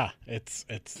luck. Yeah, it's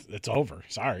over.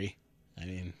 Sorry. I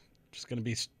mean, just going to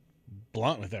be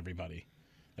blunt with everybody.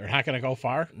 They're not going to go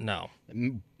far. No.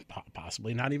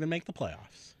 Possibly not even make the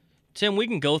playoffs. Tim, we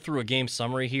can go through a game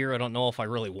summary here. I don't know if I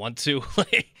really want to.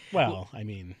 Well, I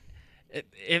mean,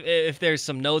 if there's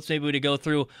some notes maybe to go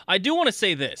through. I do want to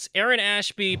say this. Aaron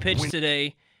Ashby pitched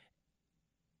today.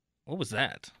 What was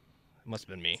that? It must have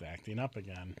been me. It's acting up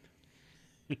again.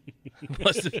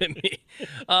 Must have been me.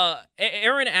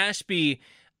 Aaron Ashby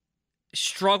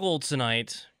struggled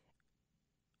tonight.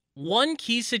 One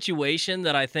key situation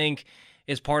that I think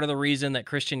is part of the reason that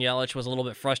Christian Yelich was a little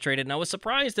bit frustrated, and I was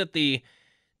surprised that the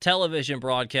television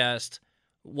broadcast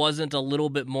wasn't a little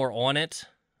bit more on it.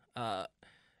 It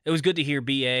was good to hear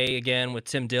BA again with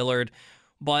Tim Dillard,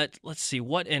 but let's see,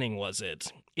 what inning was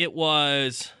it? It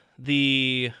was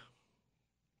I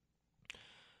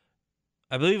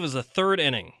believe it was the third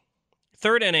inning.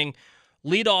 Third inning,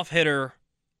 leadoff hitter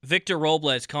Victor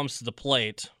Robles comes to the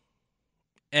plate,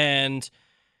 and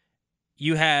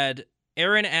you had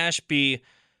Aaron Ashby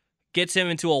gets him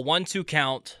into a 1-2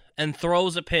 count and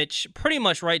throws a pitch pretty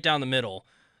much right down the middle,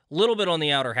 a little bit on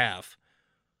the outer half.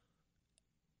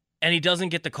 And he doesn't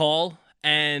get the call,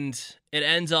 and it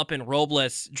ends up in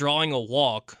Robles drawing a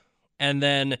walk, and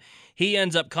then he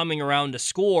ends up coming around to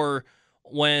score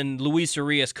when Luis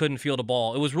Urias couldn't field a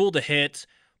ball. It was ruled a hit,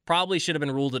 probably should have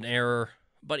been ruled an error,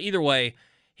 but either way,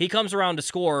 he comes around to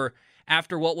score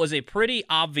after what was a pretty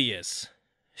obvious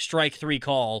strike three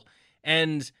call,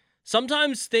 and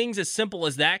sometimes things as simple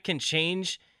as that can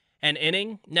change an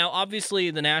inning. Now,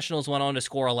 obviously, the Nationals went on to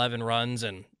score 11 runs,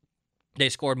 and they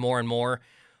scored more and more,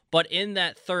 but in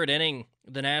that third inning,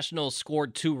 the Nationals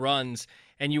scored 2 runs,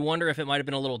 and you wonder if it might have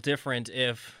been a little different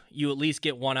if you at least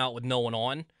get one out with no one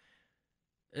on.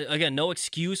 Again, no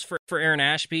excuse for Aaron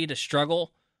Ashby to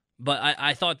struggle, but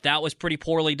I thought that was pretty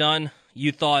poorly done.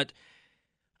 You thought...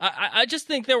 I just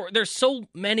think there's so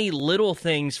many little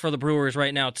things for the Brewers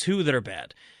right now, too, that are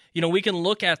bad. You know, we can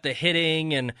look at the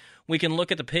hitting and we can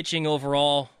look at the pitching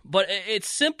overall, but it's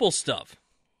simple stuff.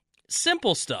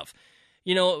 Simple stuff.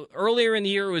 You know, earlier in the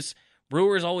year, it was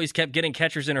Brewers always kept getting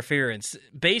catcher's interference.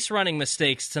 Base running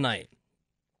mistakes tonight.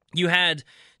 You had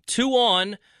 2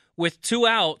 on with 2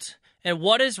 out, and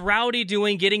what is Rowdy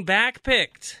doing getting back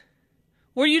picked?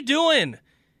 What are you doing?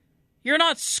 You're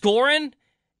not scoring.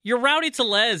 You're Rowdy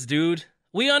Tellez, dude.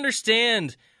 We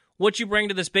understand what you bring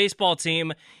to this baseball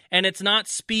team, and it's not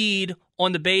speed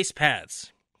on the base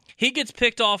paths. He gets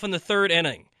picked off in the third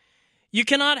inning. You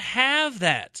cannot have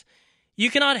that. You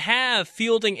cannot have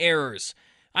fielding errors.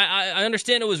 I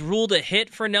understand it was ruled a hit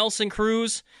for Nelson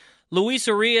Cruz. Luis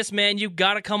Urias, man, you've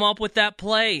got to come up with that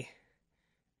play.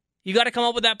 You got to come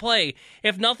up with that play.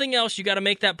 If nothing else, you got to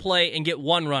make that play and get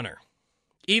one runner.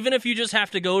 Even if you just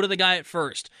have to go to the guy at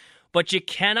first. But you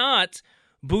cannot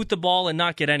boot the ball and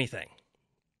not get anything.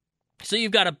 So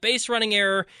you've got a base running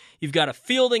error. You've got a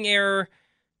fielding error.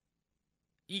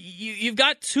 You've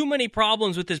got too many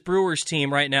problems with this Brewers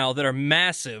team right now that are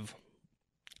massive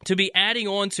to be adding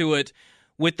on to it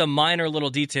with the minor little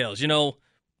details. You know,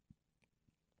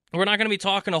 we're not going to be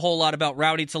talking a whole lot about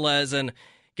Rowdy Tellez and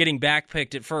getting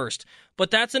backpicked at first,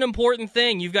 but that's an important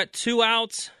thing. You've got 2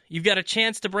 outs. You've got a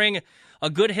chance to bring a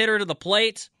good hitter to the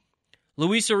plate.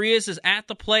 Luis Urias is at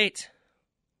the plate.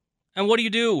 And what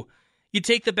do? You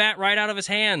take the bat right out of his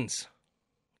hands.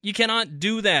 You cannot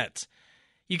do that.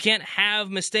 You can't have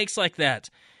mistakes like that.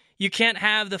 You can't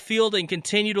have the fielding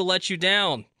continue to let you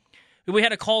down. We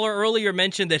had a caller earlier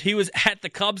mention that he was at the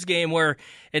Cubs game where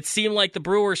it seemed like the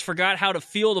Brewers forgot how to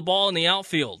field the ball in the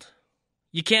outfield.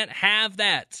 You can't have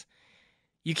that.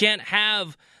 You can't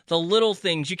have the little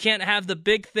things. You can't have the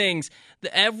big things.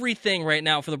 Everything right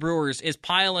now for the Brewers is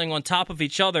piling on top of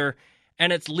each other,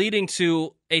 and it's leading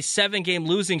to a 7-game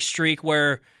losing streak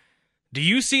where, do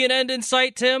you see an end in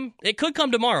sight, Tim? It could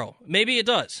come tomorrow. Maybe it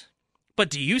does. But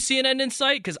do you see an end in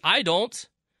sight? Because I don't.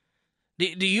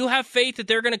 Do you have faith that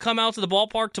they're going to come out to the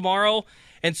ballpark tomorrow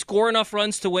and score enough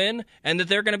runs to win, and that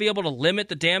they're going to be able to limit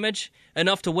the damage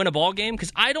enough to win a ball game?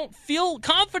 Because I don't feel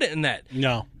confident in that.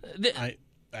 No,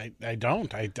 I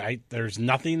don't. There's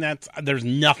nothing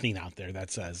out there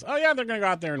that says, oh yeah, they're going to go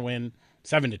out there and win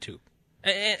 7-2.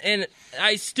 And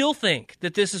I still think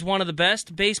that this is one of the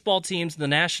best baseball teams in the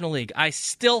National League. I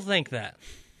still think that.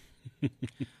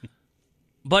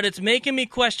 But it's making me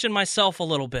question myself a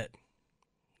little bit.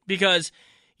 Because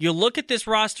you look at this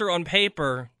roster on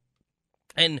paper,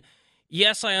 and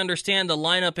yes, I understand the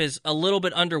lineup is a little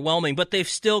bit underwhelming, but they've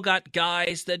still got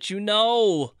guys that you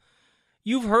know.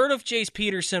 You've heard of Jace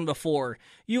Peterson before.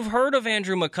 You've heard of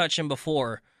Andrew McCutchen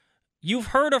before. You've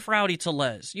heard of Rowdy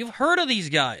Tellez. You've heard of these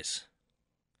guys.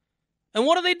 And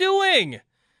what are they doing?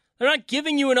 They're not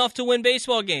giving you enough to win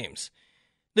baseball games.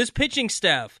 This pitching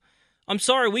staff, I'm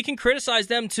sorry, we can criticize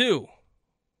them too.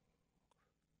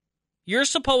 You're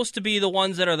supposed to be the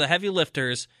ones that are the heavy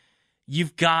lifters.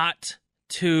 You've got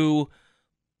to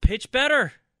pitch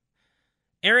better.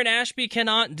 Aaron Ashby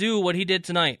cannot do what he did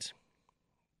tonight.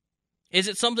 Is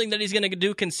it something that he's going to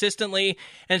do consistently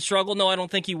and struggle? No, I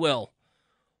don't think he will.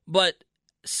 But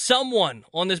someone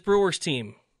on this Brewers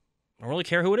team, I don't really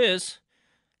care who it is,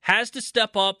 has to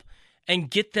step up and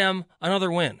get them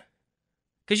another win.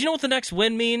 Because you know what the next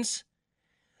win means?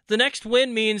 The next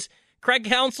win means Craig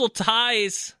Counsell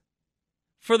ties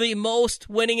for the most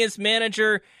winningest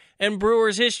manager in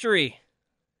Brewers history.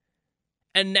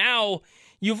 And now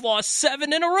you've lost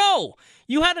 7 in a row.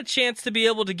 You had a chance to be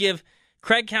able to give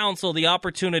Craig Counsell the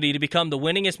opportunity to become the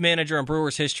winningest manager in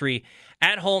Brewers history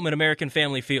at home at American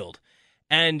Family Field.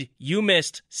 And you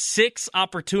missed 6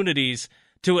 opportunities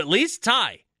to at least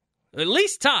tie. At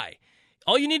least tie.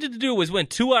 All you needed to do was win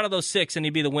 2 out of those 6 and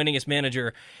he'd be the winningest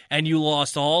manager, and you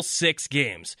lost all 6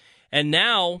 games. And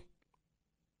now,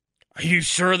 are you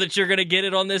sure that you're going to get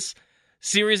it on this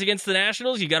series against the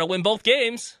Nationals? You got to win both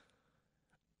games.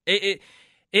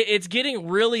 It's getting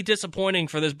really disappointing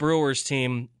for this Brewers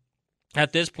team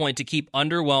at this point to keep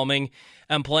underwhelming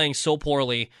and playing so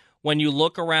poorly when you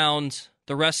look around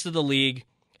the rest of the league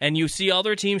and you see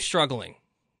other teams struggling.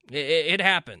 It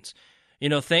happens. You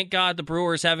know, thank God the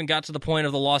Brewers haven't got to the point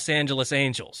of the Los Angeles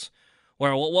Angels,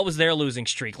 where what was their losing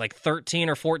streak, like 13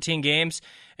 or 14 games?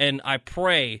 And I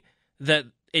pray that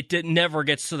it never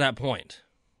gets to that point.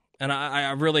 And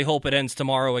I really hope it ends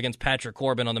tomorrow against Patrick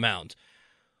Corbin on the mound.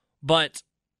 But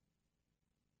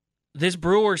this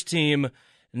Brewers team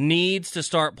needs to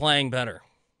start playing better.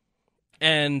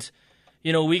 And,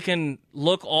 you know, we can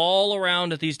look all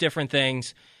around at these different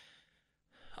things.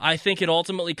 I think it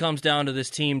ultimately comes down to this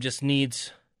team just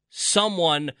needs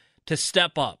someone to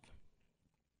step up.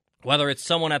 Whether it's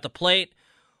someone at the plate,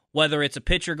 whether it's a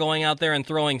pitcher going out there and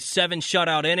throwing 7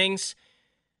 shutout innings.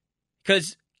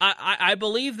 Because I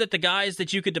believe that the guys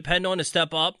that you could depend on to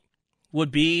step up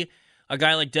would be a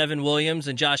guy like Devin Williams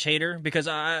and Josh Hader, because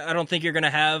I don't think you're going to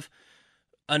have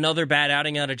another bad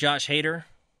outing out of Josh Hader.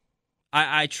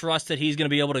 I trust that he's going to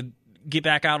be able to get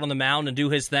back out on the mound and do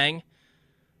his thing.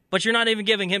 But you're not even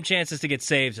giving him chances to get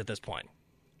saves at this point.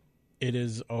 It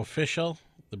is official.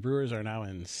 The Brewers are now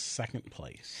in second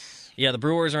place. Yeah, the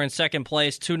Brewers are in second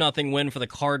place, 2-0 win for the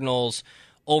Cardinals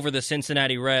over the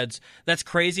Cincinnati Reds. That's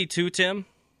crazy too, Tim.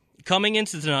 Coming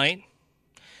into tonight,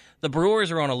 the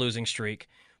Brewers are on a losing streak,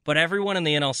 but everyone in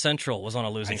the NL Central was on a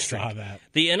losing streak. I saw that.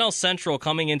 The NL Central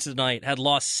coming into tonight had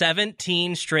lost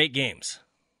 17 straight games.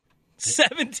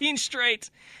 17 straight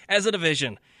as a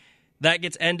division. That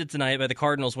gets ended tonight by the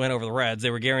Cardinals win over the Reds. They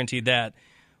were guaranteed that.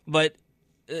 But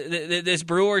this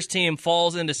Brewers team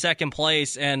falls into second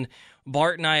place, and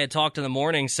Bart and I had talked in the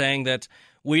morning saying that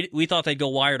we thought they'd go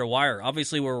wire to wire.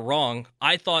 Obviously, we were wrong.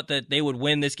 I thought that they would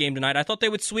win this game tonight. I thought they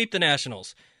would sweep the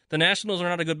Nationals. The Nationals are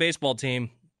not a good baseball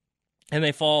team, and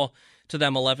they fall to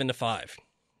them 11-5.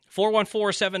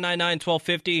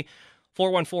 414-799-1250.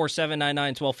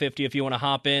 414-799-1250 if you want to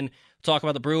hop in. Talk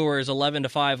about the Brewers'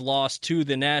 11-5 loss to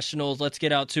the Nationals. Let's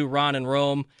get out to Ron in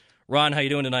Rome. Ron, how you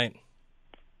doing tonight?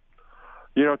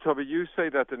 You know, Toby, you say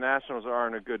that the Nationals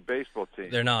aren't a good baseball team.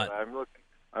 They're not.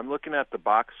 I'm looking at the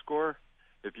box score.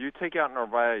 If you take out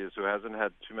Narvaez, who hasn't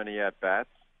had too many at-bats,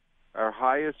 our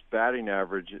highest batting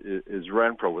average is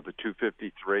Renfroe with a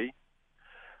 253.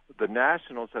 The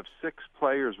Nationals have 6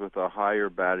 players with a higher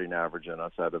batting average than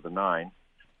us out of the 9,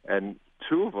 and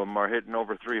 2 of them are hitting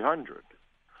over 300.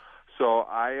 So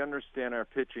I understand our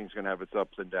pitching is going to have its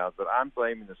ups and downs, but I'm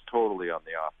blaming this totally on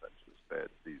the offense this bad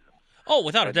season. Oh,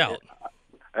 without a doubt.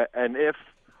 And if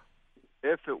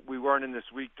we weren't in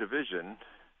this weak division,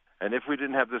 and if we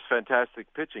didn't have this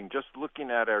fantastic pitching, just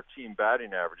looking at our team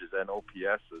batting averages and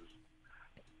OPSs,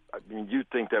 I mean, you'd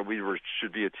think that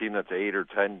should be a team that's 8 or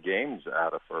 10 games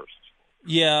out of first.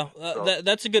 Yeah,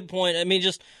 that's a good point. I mean,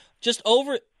 just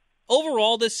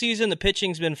overall this season, the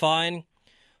pitching's been fine.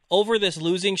 Over this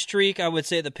losing streak, I would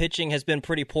say the pitching has been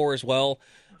pretty poor as well.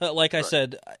 Like I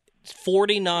said,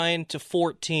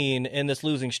 49-14 in this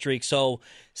losing streak. So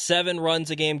 7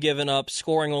 runs a game given up,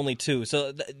 scoring only 2.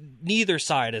 So neither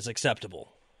side is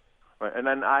acceptable. Right, and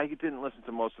then I didn't listen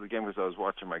to most of the game because I was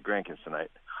watching my grandkids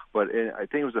tonight. But I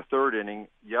think it was the third inning.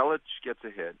 Yelich gets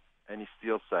a hit, and he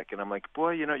steals second. I'm like,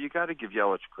 boy, you got to give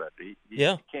Yelich credit. He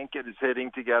can't get his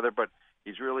hitting together, but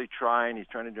he's really trying. He's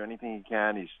trying to do anything he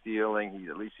can. He's stealing.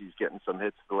 At least he's getting some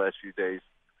hits the last few days.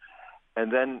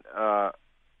 And then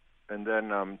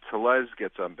Tellez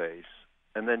gets on base.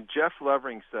 And then Jeff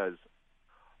Levering says,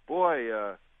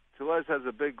 boy, Tellez has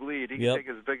a big lead. He can take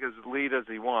as big a lead as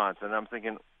he wants. And I'm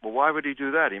thinking, well, why would he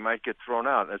do that? He might get thrown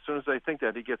out. As soon as I think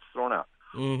that, he gets thrown out.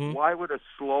 Mm-hmm. Why would a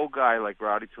slow guy like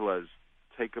Rowdy Tellez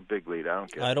take a big lead?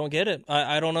 I don't get it.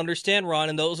 I don't understand, Ron.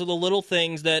 And those are the little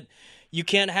things that you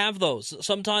can't have those.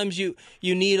 Sometimes you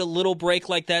need a little break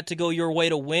like that to go your way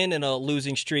to win in a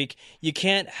losing streak. You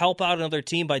can't help out another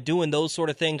team by doing those sort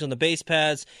of things on the base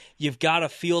paths. You've got to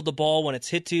field the ball when it's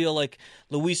hit to you, like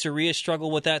Luis Urias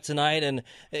struggled with that tonight. And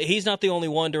he's not the only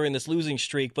one during this losing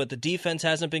streak, but the defense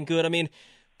hasn't been good. I mean,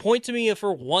 point to me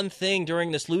for one thing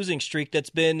during this losing streak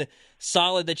that's been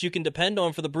solid that you can depend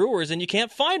on for the Brewers, and you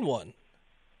can't find one.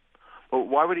 Well,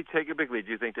 why would he take a big lead?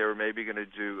 Do you think they were maybe going to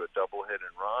do a double hit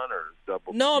and run or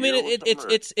double? No, I mean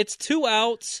it's 2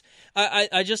 outs.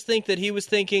 I just think that he was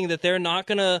thinking that they're not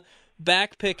going to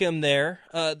backpick him there.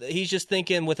 He's just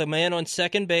thinking with a man on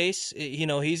second base,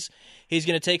 he's going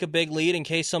to take a big lead in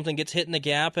case something gets hit in the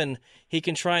gap and he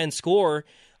can try and score.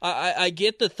 I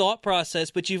get the thought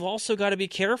process, but you've also got to be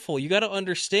careful. You got to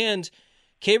understand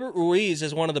Keibert Ruiz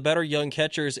is one of the better young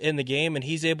catchers in the game, and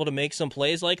he's able to make some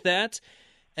plays like that.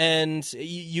 And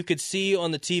you could see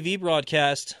on the TV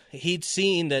broadcast, he'd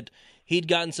seen that he'd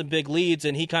gotten some big leads,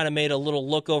 and he kind of made a little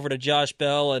look over to Josh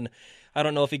Bell, and I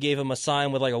don't know if he gave him a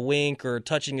sign with like a wink or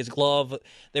touching his glove.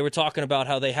 They were talking about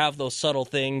how they have those subtle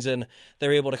things, and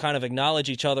they're able to kind of acknowledge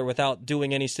each other without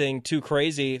doing anything too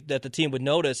crazy that the team would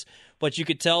notice. But you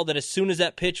could tell that as soon as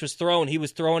that pitch was thrown, he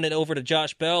was throwing it over to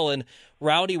Josh Bell, and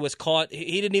Rowdy was caught.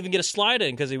 He didn't even get a slide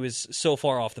in because he was so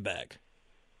far off the bag.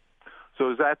 So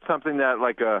is that something that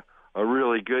like a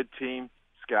really good team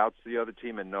scouts the other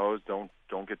team and knows don't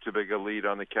get too big a lead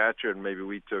on the catcher, and maybe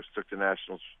we just took the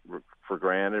Nationals for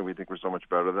granted. We think we're so much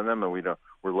better than them, and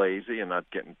we're lazy and not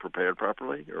getting prepared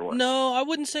properly, or what? No, I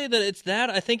wouldn't say that it's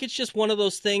that. I think it's just one of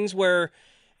those things where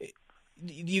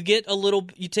you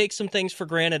take some things for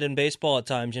granted in baseball at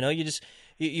times.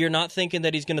 You're not thinking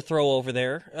that he's going to throw over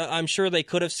there. I'm sure they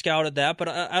could have scouted that, but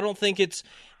I don't think it's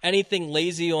anything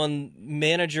lazy on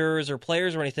managers or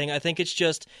players or anything. I think it's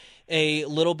just a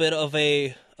little bit of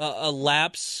a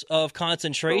lapse of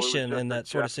concentration in that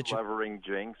sort of situation. Levering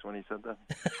jinx when he said that.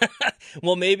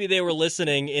 Well, maybe they were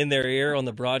listening in their ear on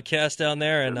the broadcast down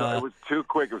there, and it was too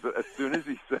quick. It was as soon as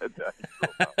he said that.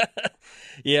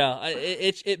 Yeah,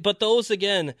 but those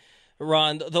again,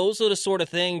 Ron, those are the sort of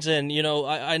things, and,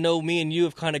 I know me and you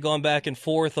have kind of gone back and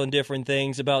forth on different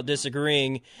things about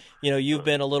disagreeing. You've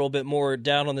been a little bit more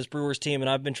down on this Brewers team, and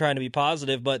I've been trying to be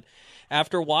positive, but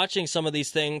after watching some of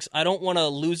these things, I don't want a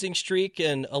losing streak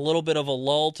and a little bit of a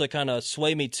lull to kind of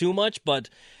sway me too much, but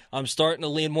I'm starting to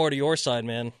lean more to your side,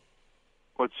 man.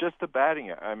 Well, it's just the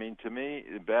batting. I mean, to me,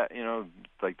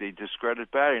 like they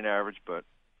discredit batting average, but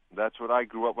that's what I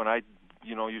grew up when I,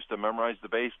 used to memorize the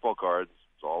baseball cards.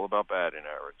 It's all about batting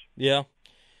average.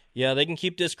 Yeah, they can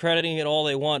keep discrediting it all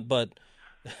they want, but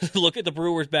look at the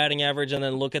Brewers' batting average and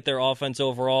then look at their offense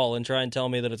overall and try and tell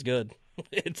me that it's good.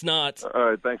 It's not. All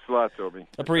right, thanks a lot, Toby.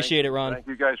 Appreciate it, Ron. Thank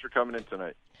you guys for coming in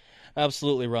tonight.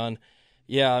 Absolutely, Ron.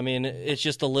 Yeah, I mean, it's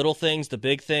just the little things, the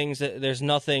big things. There's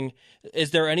nothing.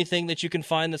 Is there anything that you can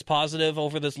find that's positive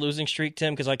over this losing streak,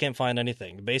 Tim? Because I can't find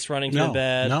anything. The base running's been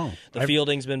bad. No. The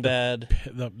fielding's been bad.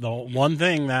 The one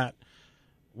thing that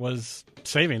was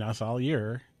saving us all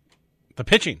year, the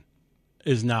pitching,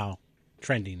 is now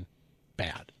trending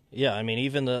bad. Yeah, I mean,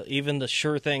 even the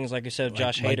sure things, like I said,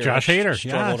 Josh Hader. Josh Hader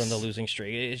struggled in the losing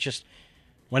streak. It's just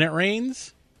when it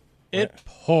rains, it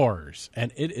pours,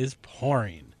 and it is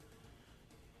pouring.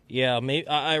 Yeah,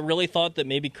 I really thought that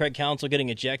maybe Craig Counsell getting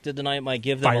ejected tonight might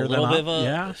give them a little bit of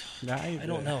a. I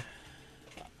don't know.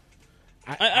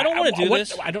 I don't want to do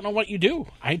this. I don't know what you do.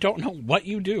 I don't want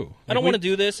to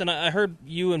do this, and I heard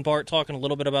you and Bart talking a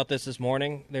little bit about this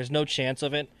morning. There's no chance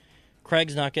of it.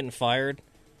 Craig's not getting fired,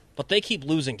 but they keep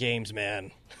losing games,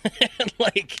 man.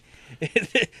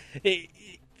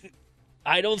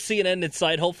 I don't see an end in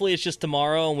sight. Hopefully it's just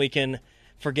tomorrow and we can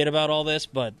forget about all this,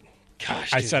 but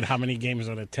gosh, I said how many games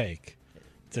would it take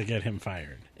to get him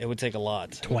fired? It would take a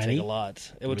lot. 20? It would take a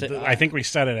lot. It would take. I think we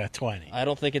set it at 20. I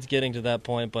don't think it's getting to that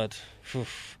point, but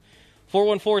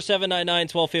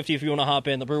 414-799-1250 if you want to hop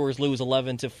in. The Brewers lose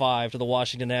 11-5 to the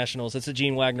Washington Nationals. It's the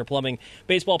Gene Wagner Plumbing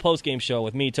Baseball Postgame Show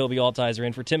with me, Toby Altizer,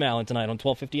 in for Tim Allen tonight on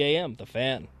 1250 AM, The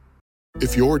Fan.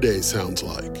 If your day sounds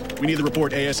like we need the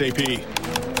report ASAP,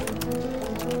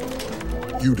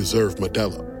 you deserve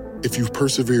Modelo. If you've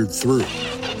persevered through,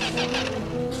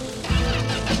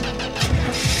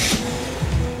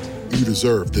 you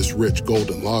deserve this rich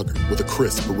golden lager with a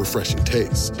crisp but refreshing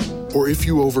taste. Or if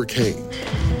you overcame. 2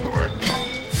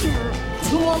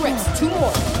 more reps, 2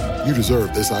 more. You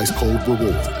deserve this ice-cold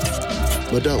reward.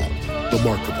 Modelo, the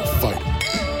Remarkable Fighter.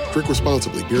 Drink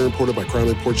responsibly. Beer imported by Crown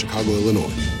Imports, Chicago,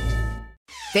 Illinois.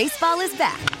 Baseball is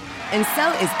back, and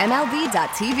so is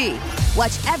MLB.tv.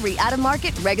 Watch every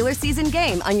out-of-market regular season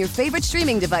game on your favorite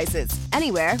streaming devices.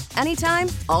 Anywhere, anytime,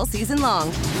 all season long.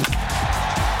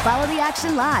 Follow the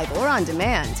action live or on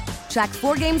demand. Track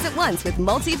 4 games at once with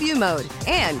multi-view mode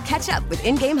and catch up with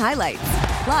in-game highlights.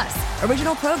 Plus,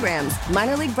 original programs,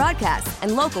 minor league broadcasts,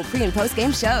 and local pre- and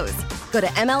post-game shows. Go to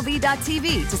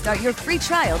MLB.tv to start your free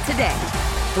trial today.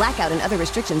 Blackout and other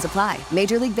restrictions apply.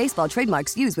 Major League Baseball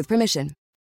trademarks used with permission.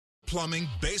 Plumbing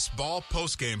Baseball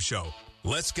Postgame Show.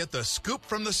 Let's get the scoop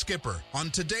from the skipper on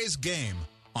today's game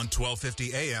on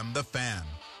 1250 AM The Fan.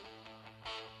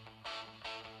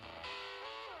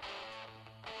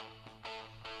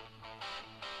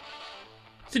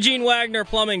 It's the Gene Wagner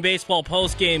Plumbing Baseball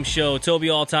Postgame Show. Toby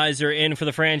Altizer in for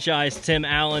the franchise Tim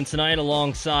Allen tonight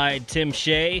alongside Tim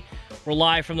Shea. We're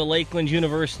live from the Lakeland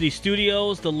University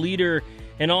studios, the leader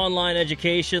in online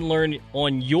education. Learn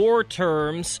on your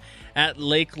terms at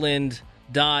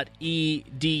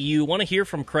lakeland.edu. Want to hear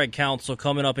from Craig Counsell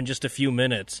coming up in just a few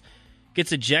minutes.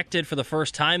 Gets ejected for the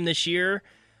first time this year,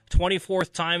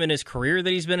 24th time in his career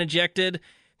that he's been ejected.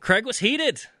 Craig was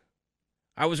heated.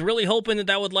 I was really hoping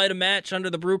that would light a match under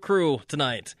the Brew Crew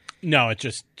tonight. No, it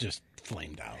just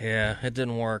flamed out. Yeah, it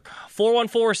didn't work.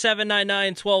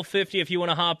 414-799-1250 if you want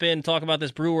to hop in and talk about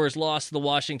this Brewers loss to the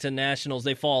Washington Nationals.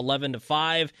 They fall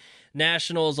 11-5.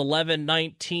 Nationals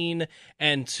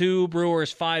 11-19-2.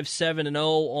 Brewers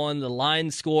 5-7-0 on the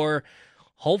line score.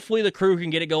 Hopefully the Crew can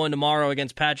get it going tomorrow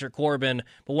against Patrick Corbin,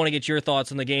 but want to get your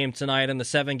thoughts on the game tonight and the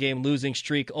 7-game losing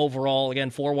streak overall. Again,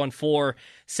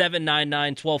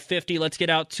 414-799-1250. Let's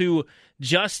get out to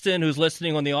Justin, who's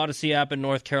listening on the Odyssey app in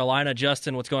North Carolina.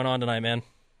 Justin, what's going on tonight, man?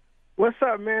 What's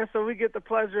up, man? So we get the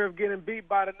pleasure of getting beat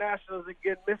by the Nationals and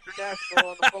getting Mr.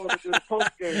 National on the phone to do the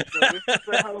postgame show. This is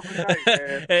a hell of a night,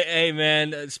 man. Hey,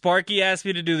 man, Sparky asked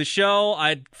me to do the show.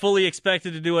 I fully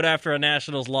expected to do it after a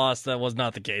Nationals loss. That was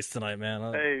not the case tonight,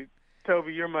 man. Hey,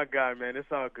 Toby, you're my guy, man.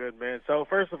 It's all good, man. So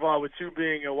first of all, with you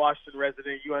being a Washington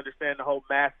resident, you understand the whole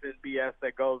mass and BS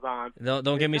that goes on.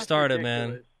 Don't get me started, ridiculous,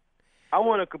 man. I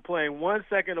want to complain 1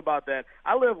 second about that.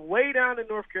 I live way down in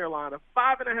North Carolina,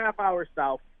 5.5 hours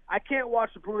south. I can't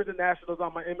watch the Brewers and Nationals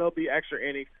on my MLB Extra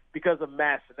innings because of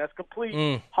Masson. That's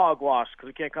complete hogwash because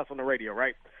we can't cuss on the radio,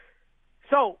 right?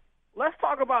 So let's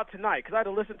talk about tonight because I had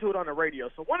to listen to it on the radio.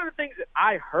 So one of the things that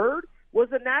I heard was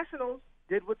the Nationals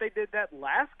did what they did that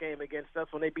last game against us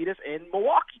when they beat us in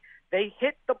Milwaukee. They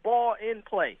hit the ball in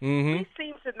play. We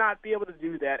seem to not be able to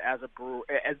do that as a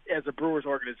Brewers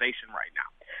organization right now.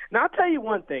 Now, I'll tell you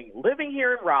one thing. Living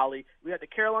here in Raleigh, we had the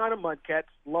Carolina Mudcats,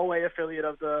 low-A affiliate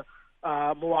of the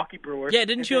Milwaukee Brewers. Yeah,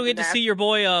 didn't you get to see your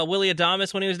boy Willie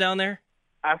Adames when he was down there?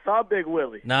 I saw Big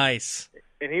Willie. Nice.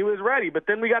 And he was ready. But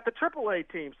then we got the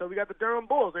AAA team. So we got the Durham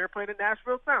Bulls. They were playing at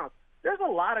Nashville Sounds. There's a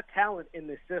lot of talent in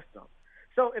this system.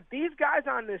 So if these guys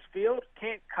on this field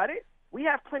can't cut it, we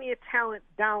have plenty of talent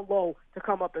down low to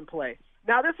come up and play.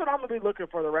 Now, this is what I'm going to be looking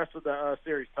for the rest of the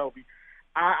series, Toby.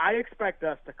 I expect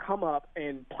us to come up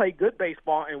and play good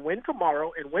baseball and win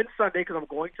tomorrow and win Sunday because I'm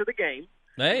going to the game.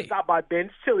 Hey. Stop by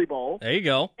Ben's Chili Bowl. There you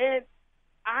go. And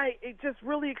I just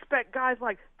really expect guys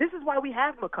like – this is why we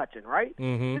have McCutchen, right?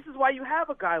 This is why you have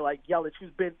a guy like Yelich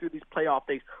who's been through these playoff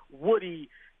days, Woody,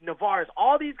 Navarez.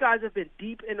 All these guys have been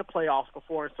deep in the playoffs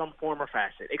before in some form or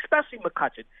fashion, especially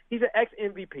McCutchen. He's an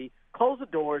ex-MVP. Close the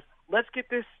doors. Let's get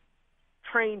this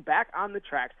train back on the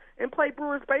tracks and play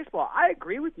Brewers baseball. I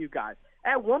agree with you guys.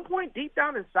 At one point, deep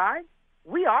down inside,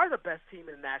 we are the best team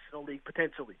in the National League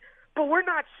potentially. But we're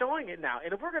not showing it now.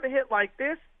 And if we're going to hit like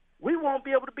this, we won't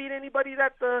be able to beat anybody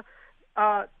that the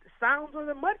Sounds or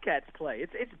the Mudcats play.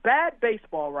 It's bad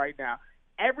baseball right now.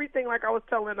 Everything, like I was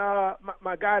telling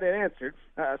my guy that answered,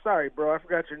 sorry, bro, I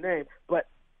forgot your name, but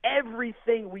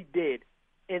everything we did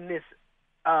in this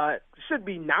should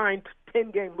be 9 to 10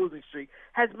 game losing streak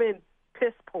has been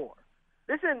piss poor.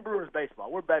 This isn't Brewers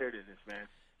baseball. We're better than this, man.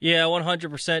 Yeah,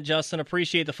 100%, Justin.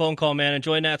 Appreciate the phone call, man.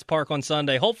 Enjoy Nats Park on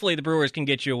Sunday. Hopefully the Brewers can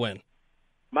get you a win.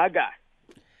 My guy.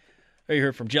 You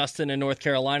heard from Justin in North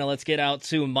Carolina. Let's get out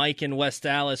to Mike in West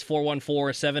Dallas,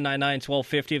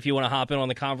 414-799-1250 if you want to hop in on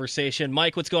the conversation.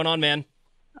 Mike, what's going on, man?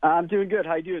 I'm doing good.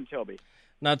 How you doing, Toby?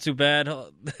 Not too bad.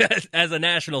 As a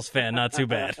Nationals fan, not too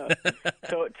bad.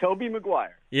 So, Toby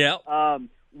Maguire. Yeah.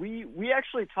 We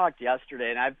actually talked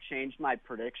yesterday, and I've changed my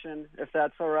prediction, if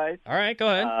that's all right. All right, go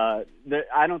ahead.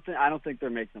 I don't think they're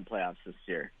making the playoffs this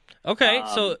year. Okay,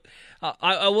 so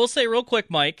I will say real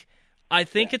quick, Mike, I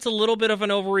think it's a little bit of an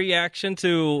overreaction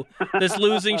to this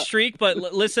losing streak, but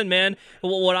listen, man,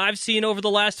 what I've seen over the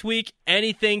last week,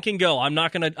 anything can go. I'm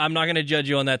not gonna judge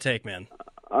you on that take, man.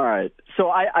 All right. So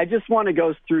I just want to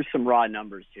go through some raw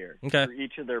numbers here for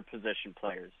each of their position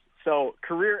players. So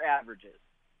career averages: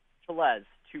 Tellez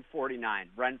 249,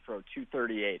 Renfroe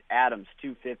 238, Adams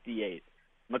 258.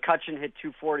 McCutchen hit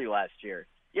 240 last year.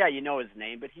 Yeah, you know his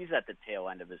name, but he's at the tail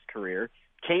end of his career.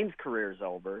 Kane's career is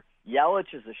over.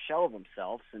 Yelich is a shell of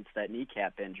himself since that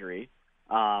kneecap injury.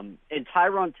 And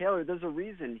Tyrone Taylor, there's a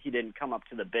reason he didn't come up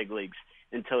to the big leagues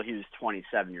until he was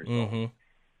 27 years old.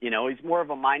 You know, he's more of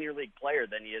a minor league player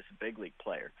than he is a big league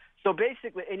player. So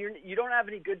basically, and you don't have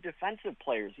any good defensive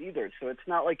players either. So it's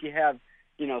not like you have,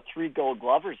 3 Gold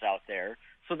Glovers out there.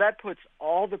 So that puts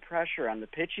all the pressure on the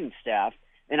pitching staff.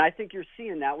 And I think you're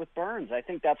seeing that with Burns. I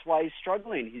think that's why he's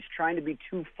struggling. He's trying to be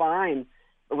too fine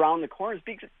around the corners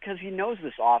because he knows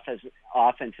this offense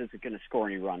isn't going to score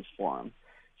any runs for him.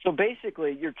 So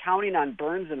basically, you're counting on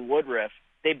Burns and Woodruff.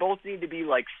 They both need to be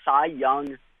like Cy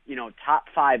Young, top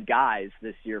 5 guys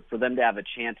this year for them to have a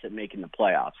chance at making the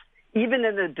playoffs. Even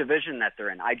in the division that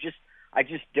they're in, I just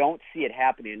don't see it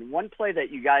happening. And one play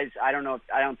that you guys, I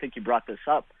don't think you brought this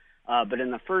up, but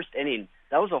in the first inning,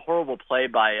 that was a horrible play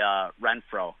by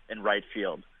Renfroe in right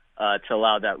field to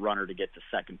allow that runner to get to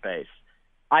second base.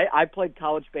 I played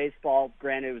college baseball.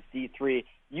 Granted, it was D3.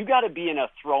 You got to be in a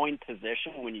throwing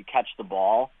position when you catch the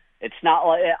ball. It's not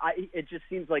like it just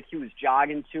seems like he was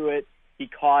jogging to it. He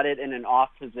caught it in an off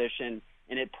position,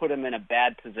 and it put him in a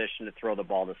bad position to throw the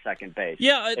ball to second base.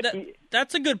 Yeah,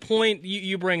 that's a good point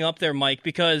you bring up there, Mike,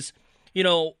 because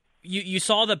you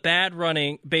saw the bad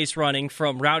base running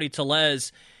from Rowdy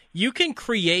Tellez. You can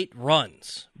create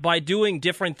runs by doing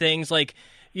different things like,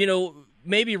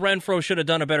 maybe Renfroe should have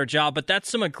done a better job, but that's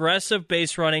some aggressive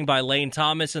base running by Lane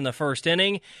Thomas in the first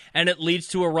inning, and it leads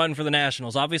to a run for the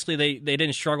Nationals. Obviously, they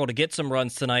didn't struggle to get some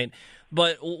runs tonight,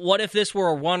 but what if this were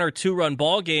a 1 or 2 run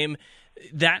ball game?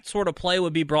 That sort of play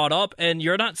would be brought up, and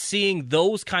you're not seeing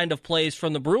those kind of plays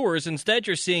from the Brewers. Instead,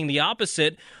 you're seeing the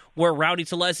opposite, where Rowdy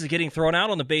Tellez is getting thrown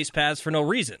out on the base paths for no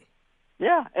reason.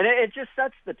 Yeah, and it just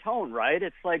sets the tone, right?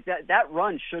 It's like that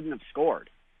run shouldn't have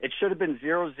scored. It should have been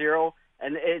 0-0.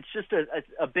 And it's just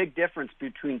a big difference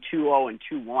between 2-0 and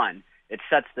 2-1. It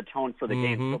sets the tone for the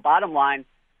game. So bottom line,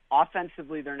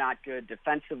 offensively they're not good.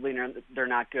 Defensively they're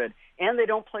not good. And they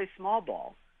don't play small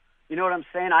ball. You know what I'm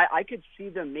saying? I could see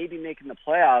them maybe making the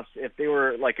playoffs if they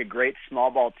were like a great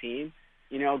small ball team,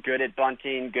 you know, good at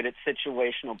bunting, good at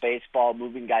situational baseball,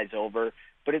 moving guys over.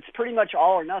 But it's pretty much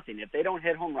all or nothing. If they don't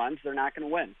hit home runs, they're not going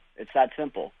to win. It's that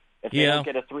simple. If they don't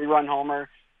get a 3-run homer,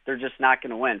 they're just not going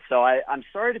to win. So I'm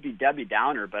sorry to be Debbie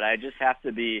Downer, but I just have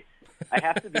to be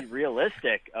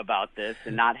realistic about this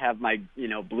and not have my, you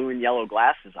know, blue and yellow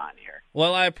glasses on here.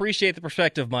 Well, I appreciate the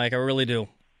perspective, Mike. I really do.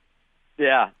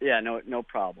 Yeah, no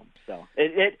problem. So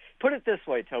it put it this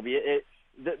way, Toby.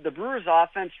 The Brewers'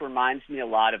 offense reminds me a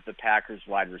lot of the Packers'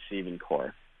 wide receiving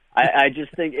core. I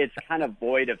just think it's kind of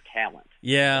void of talent.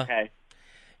 Yeah. Okay.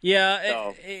 Yeah,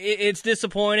 So. it's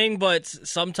disappointing, but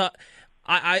sometimes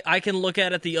I can look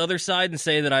at it the other side and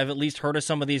say that I've at least heard of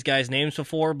some of these guys' names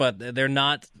before, but they're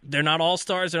not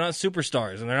all-stars, they're not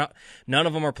superstars, and none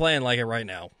of them are playing like it right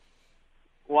now.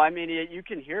 Well, I mean, you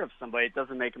can hear of somebody; it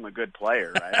doesn't make them a good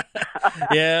player, right?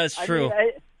 Yeah, it's true. I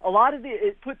mean, a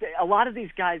lot of these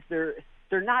guys, they're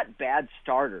not bad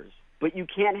starters, but you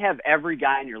can't have every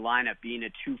guy in your lineup being a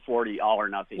 240 all or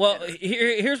nothing. Well,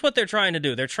 hitter. here's what they're trying to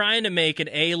do. They're trying to make an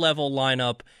A-level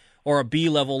lineup or a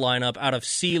B-level lineup out of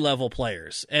C-level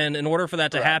players. And in order for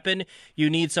that to happen, you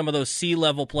need some of those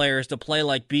C-level players to play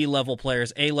like B-level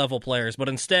players, A-level players. But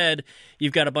instead,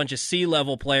 you've got a bunch of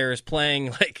C-level players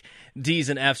playing like D's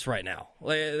and F's right now.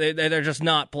 They're just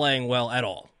not playing well at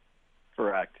all.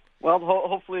 Correct. Well,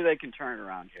 hopefully they can turn it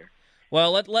around here.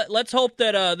 Well, let's hope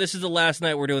that this is the last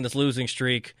night we're doing this losing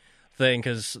streak thing,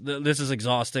 because this is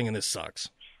exhausting and this sucks.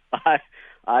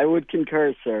 I would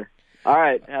concur, sir. All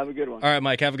right, have a good one. All right,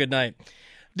 Mike, have a good night.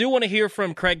 Do want to hear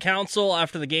from Craig Counsell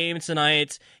after the game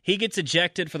tonight. He gets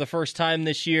ejected for the first time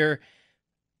this year.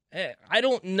 I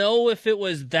don't know if it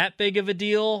was that big of a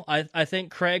deal. I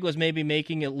think Craig was maybe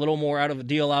making a little more out of a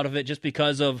deal out of it just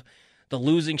because of the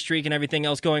losing streak and everything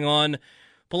else going on.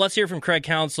 But let's hear from Craig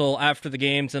Counsell after the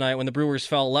game tonight when the Brewers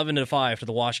fell 11-5 to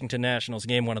the Washington Nationals,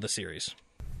 game 1 of the series.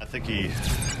 I think he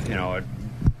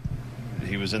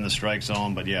was in the strike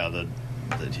zone, but yeah, that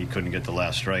he couldn't get the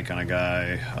last strike on a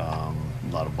guy. A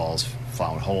lot of balls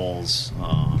found holes.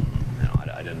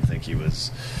 I didn't think he was,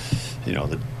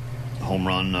 the home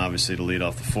run obviously to lead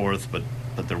off the fourth, but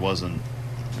there wasn't,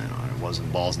 it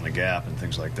wasn't balls in the gap and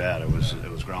things like that. It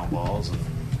was ground balls and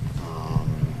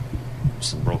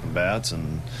some broken bats,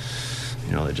 and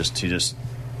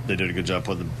they did a good job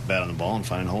putting the bat on the ball and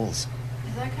finding holes.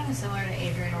 Is that kind of similar to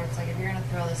Adrian, where it's like if you're going to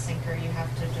throw the sinker, you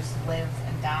have to just live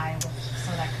and die with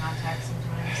some of that contact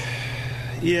sometimes?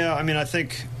 Yeah, I mean, I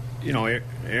think,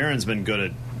 Aaron's been good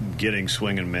at getting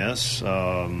swing and miss.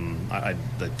 I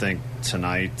think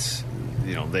tonight,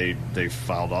 they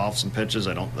fouled off some pitches.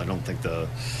 I don't think the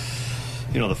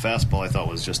fastball I thought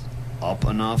was just up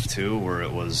enough too, where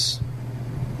it was,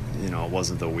 it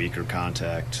wasn't the weaker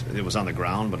contact. It was on the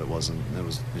ground, but it was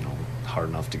hard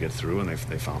enough to get through, and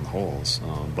they found the holes.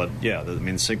 But yeah,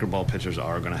 sinker ball pitchers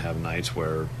are going to have nights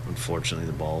where, unfortunately,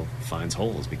 the ball finds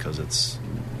holes because it's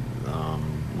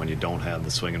when you don't have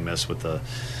the swing and miss with the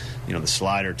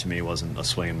slider. To me, wasn't a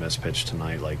swing and miss pitch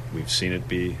tonight like we've seen it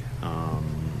be,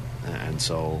 and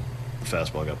so the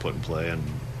fastball got put in play and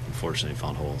unfortunately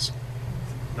found holes.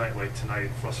 Night like tonight,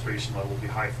 frustration level will be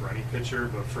high for any pitcher,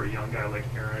 but for a young guy like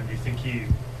Aaron, do you think he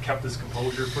kept his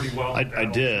composure pretty well? I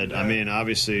did. I mean,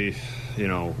 obviously,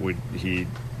 he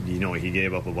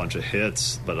gave up a bunch of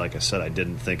hits, but like I said, I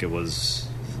didn't think it was,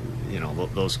 a lot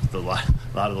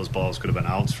of those balls could have been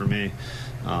outs for me,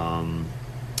 and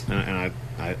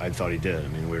I thought he did. I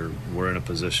mean, we're in a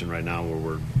position right now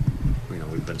where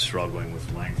we've been struggling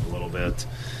with length a little bit.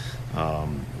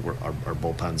 Our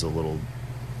bullpen's a little,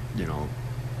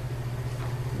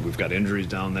 we've got injuries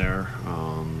down there,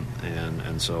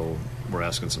 and so we're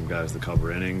asking some guys to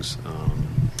cover innings,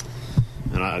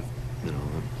 and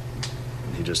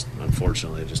he just,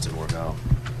 unfortunately, it just didn't work out.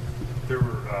 There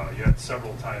were you had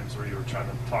several times where you were trying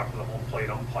to talk to the home plate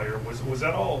umpire. Was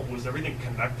that all? Was everything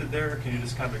connected there? Can you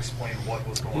just kind of explain what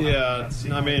was going on? Yeah,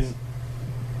 I mean,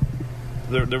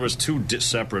 there was two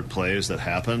separate plays that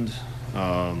happened.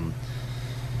 The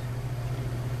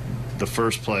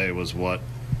first play was what,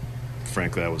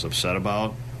 frankly, I was upset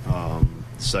about.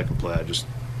 Second play,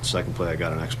 I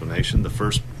got an explanation. The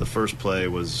first play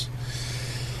was,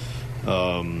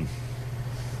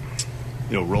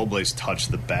 Robles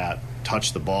touched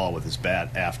the ball with his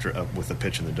bat after with the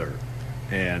pitch in the dirt,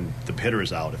 and the hitter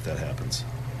is out if that happens.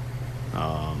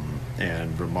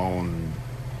 And Ramon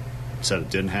said it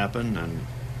didn't happen, and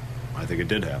I think it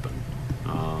did happen.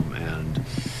 And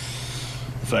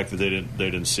the fact that they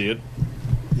didn't see it,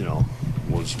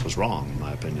 was wrong in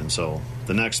my opinion. So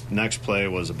the next play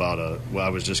was about I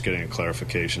was just getting a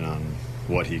clarification on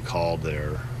what he called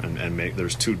there, and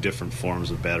there's two different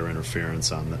forms of batter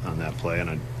interference on that play,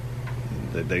 and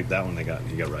that one he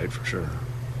got right for sure.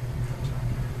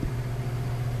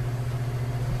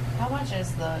 How much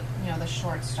is the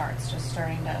short starts just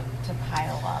starting to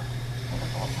pile up for the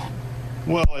bullpen?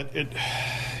 Well,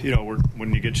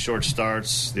 when you get short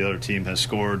starts, the other team has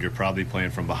scored. You're probably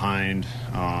playing from behind,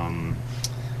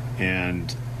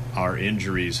 and our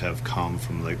injuries have come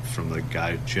from the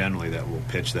guy generally that will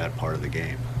pitch that part of the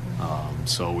game.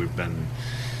 So we've been,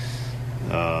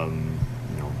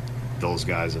 those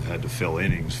guys have had to fill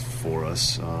innings for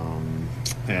us,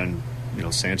 and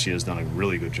Sanchi has done a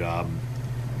really good job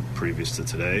previous to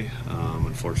today.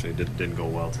 Unfortunately, it didn't go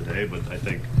well today, but I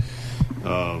think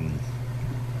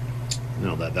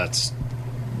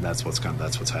that's what's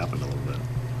happened a little bit.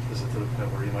 Is it to the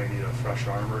point where you might need a fresh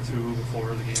arm or two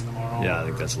before the game tomorrow? Yeah, I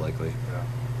think that's likely.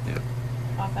 Yeah.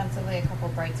 Offensively, a couple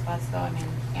bright spots though. I mean,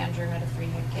 Andrew had a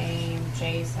 3-hit game.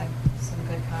 Jace had some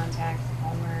good contact.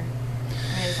 Homer.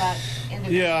 I mean, is that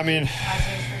individually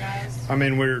positives for guys? I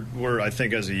mean, we're I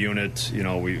think as a unit,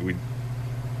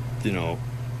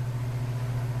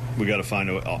 we got to find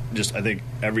I think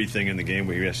everything in the game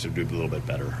we have to do a little bit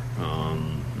better.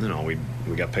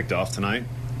 We got picked off tonight.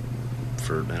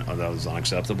 That was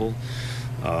unacceptable.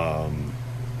 In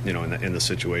the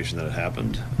situation that it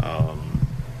happened.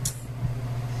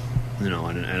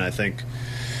 And I think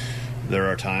there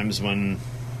are times when,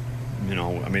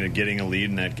 getting a lead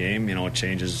in that game, it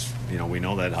changes. We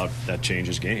know that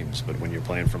changes games. But when you're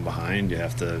playing from behind, you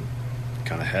have to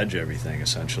kind of hedge everything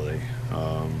essentially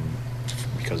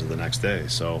because of the next day.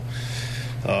 So,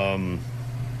 I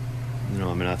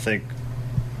think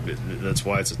that's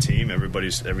why it's a team.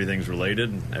 Everything's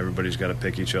related. Everybody's got to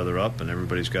pick each other up, and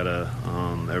everybody's got a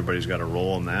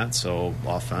role in that. So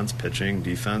offense, pitching,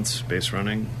 defense, base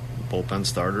running, bullpen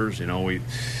starters.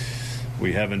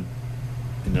 We haven't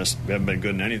been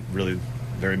good in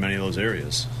very many of those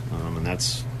areas, and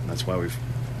that's why we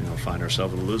find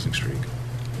ourselves with a losing streak.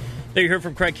 There you heard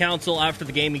from Craig Counsell after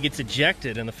the game. He gets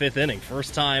ejected in the 5th inning.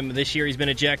 First time this year he's been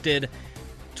ejected.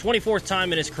 24th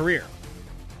time in his career.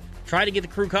 Tried to get the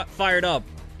crew fired up.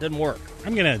 Didn't work.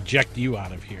 I'm going to eject you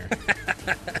out of here.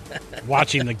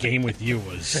 Watching the game with you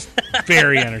was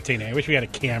very entertaining. I wish we had a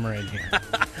camera in here.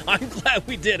 I'm glad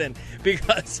we didn't,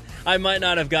 because I might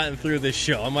not have gotten through this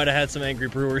show. I might have had some angry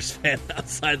Brewers fans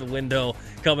outside the window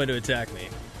coming to attack me.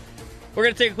 We're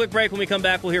going to take a quick break. When we come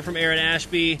back, we'll hear from Aaron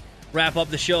Ashby. Wrap up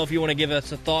the show. If you want to give us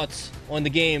some thoughts on the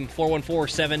game,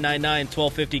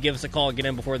 414-799-1250. Give us a call. Get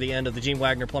in before the end of the Gene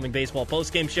Wagner Plumbing Baseball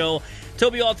postgame show.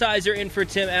 Toby Altizer in for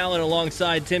Tim Allen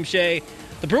alongside Tim Shea.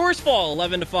 The Brewers fall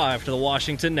 11-5 to the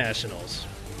Washington Nationals.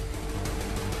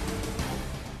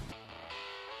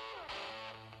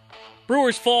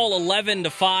 Brewers fall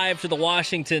 11-5 to the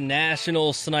Washington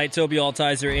Nationals tonight. Toby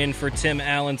Altizer in for Tim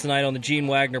Allen tonight on the Gene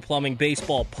Wagner Plumbing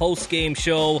Baseball postgame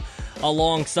show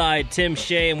alongside Tim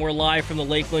Shea, and we're live from the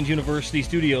Lakeland University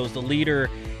studios, the leader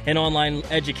in online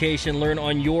education. Learn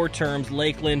on your terms,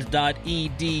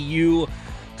 lakeland.edu.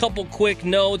 Couple quick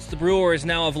notes. The Brewers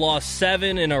now have lost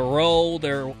 7 in a row.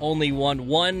 They're only won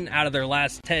 1 out of their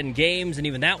last 10 games, and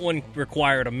even that one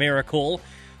required a miracle.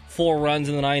 4 runs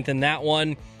in the 9th in that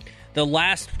one. The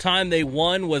last time they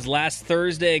won was last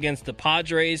Thursday against the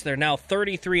Padres. They're now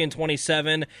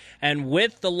 33-27, and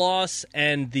with the loss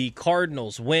and the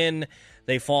Cardinals win,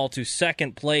 they fall to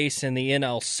 2nd place in the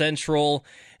NL Central.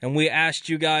 And we asked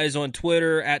you guys on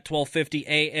Twitter at 1250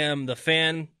 AM The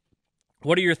Fan,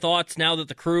 what are your thoughts now that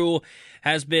the Crew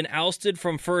has been ousted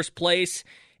from first place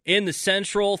in the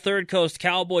Central? Third Coast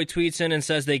Cowboy tweets in and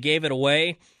says they gave it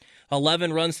away.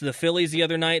 11 runs to the Phillies the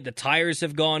other night. The tires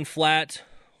have gone flat.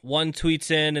 One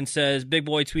tweets in and says, Big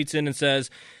Boy tweets in and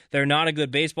says, they're not a good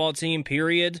baseball team,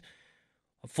 period.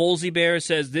 Folsey Bear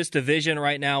says, this division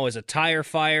right now is a tire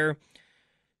fire.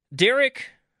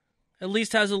 Derek at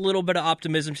least has a little bit of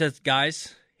optimism, says,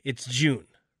 guys, it's June.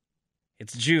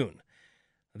 It's June.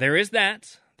 There is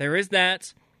that.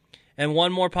 And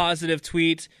one more positive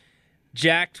tweet.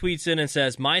 Jack tweets in and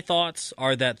says, my thoughts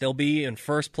are that they'll be in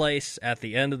first place at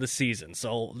the end of the season.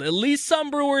 So at least some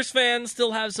Brewers fans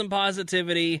still have some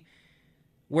positivity.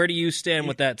 Where do you stand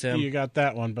with that, Tim? You got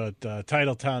that one, but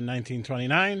Titletown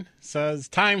 1929 says,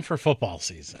 time for football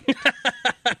season.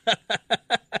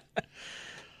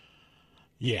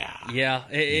 Yeah,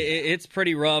 it's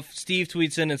pretty rough. Steve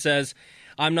tweets in and says,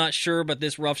 I'm not sure, but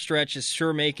this rough stretch is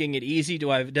sure making it easy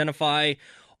to identify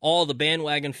all the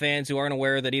bandwagon fans who aren't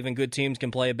aware that even good teams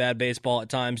can play a bad baseball at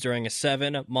times during a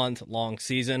 7-month-long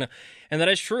season. And that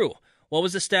is true. What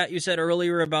was the stat you said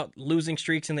earlier about losing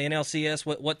streaks in the NLCS?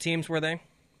 What teams were they?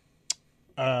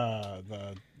 The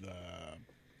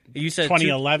You said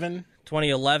 2011.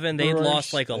 2011, they'd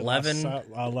lost like 11.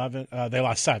 They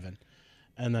lost 7.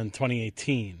 And then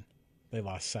 2018, they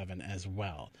lost 7 as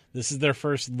well. This is their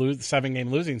first 7-game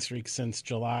losing streak since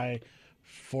July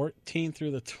 14th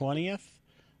through the 20th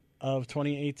of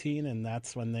 2018, and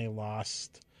that's when they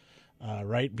lost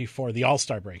right before the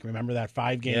All-Star break. Remember that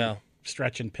 5-game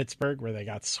stretch in Pittsburgh where they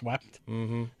got swept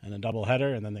in a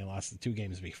doubleheader, and then they lost the 2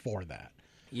 games before that.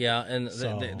 Yeah, and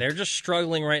they're just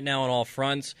struggling right now on all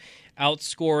fronts.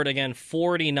 Outscored again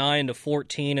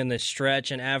 49-14 in this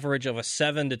stretch, an average of a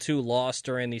 7-2 loss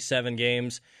during these 7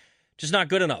 games. Just not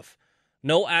good enough.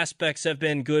 No aspects have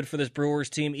been good for this Brewers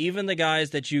team. Even the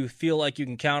guys that you feel like you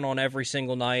can count on every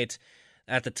single night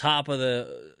at the top of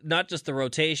the, not just the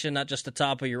rotation, not just the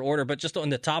top of your order, but just on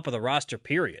the top of the roster,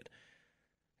 period.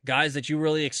 Guys that you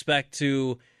really expect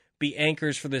to be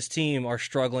anchors for this team are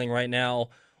struggling right now.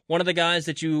 One of the guys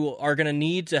that you are going to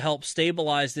need to help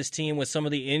stabilize this team with some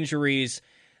of the injuries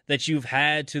that you've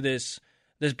had to this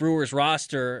Brewers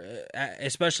roster,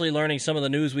 especially learning some of the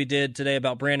news we did today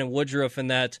about Brandon Woodruff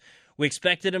and that we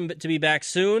expected him to be back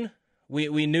soon.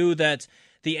 We knew that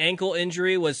the ankle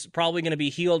injury was probably going to be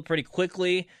healed pretty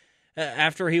quickly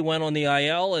after he went on the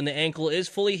IL, and the ankle is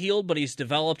fully healed, but he's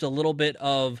developed a little bit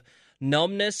of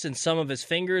numbness in some of his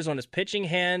fingers on his pitching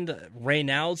hand.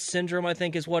 Raynaud's syndrome, I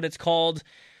think is what it's called.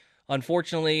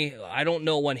 Unfortunately, I don't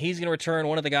know when he's going to return.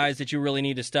 One of the guys that you really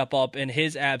need to step up in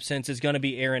his absence is going to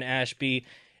be Aaron Ashby,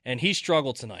 and he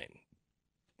struggled tonight.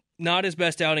 Not his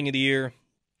best outing of the year.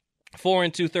 4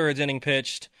 2/3 inning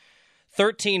pitched,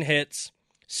 13 hits,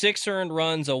 6 earned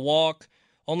runs, a walk,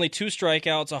 only 2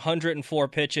 strikeouts, 104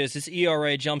 pitches. His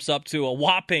ERA jumps up to a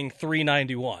whopping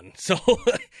 3.91. So,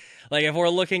 like, if we're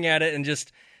looking at it and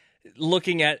just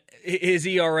looking at his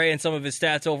ERA and some of his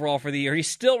stats overall for the year, he's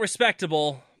still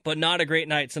respectable, but not a great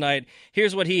night tonight.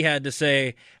 Here's what he had to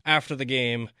say after the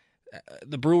game.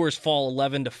 The Brewers fall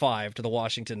 11-5 to the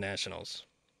Washington Nationals.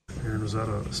 Aaron, was that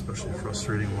a especially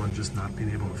frustrating one, just not being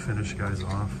able to finish guys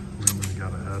off when they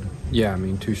got ahead? Yeah, I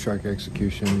mean, 2-strike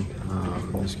execution.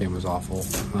 This game was awful.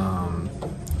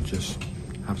 Just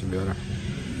have to be better.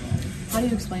 How do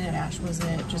you explain it, Ash? Was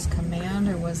it just command,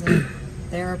 or was it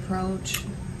their approach?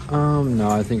 No,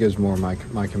 I think it was more my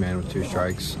command with 2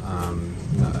 strikes.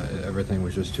 Everything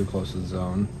was just too close to the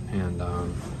zone, and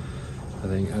I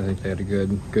think they had a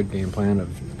good game plan of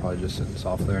probably just sitting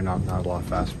soft there, not a lot of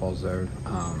fastballs there,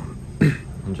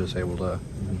 and just able to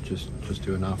just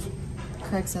do enough.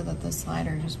 Craig said that the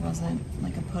slider just wasn't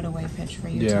like a put-away pitch for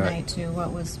you tonight too.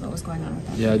 What was going on with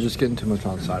that? Yeah, just getting too much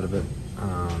on the side of it.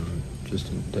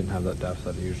 Just didn't have that depth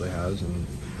that it usually has, and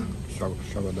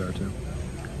struggled there too.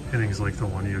 Innings like the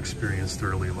one you experienced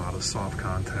early, a lot of soft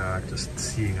contact, just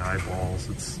seeing eyeballs.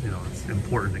 It's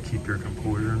important to keep your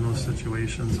composure in those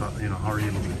situations. How are you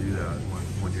able to do that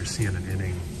when you're seeing an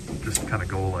inning just kind of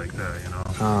go like that?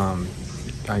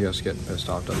 I guess getting pissed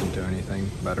off doesn't do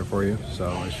anything better for you.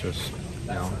 So it's just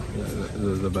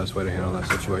the best way to handle that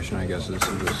situation, I guess, is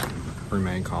to just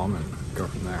remain calm and go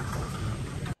from there.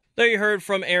 There you heard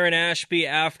from Aaron Ashby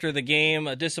after the game.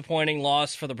 A disappointing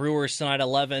loss for the Brewers tonight,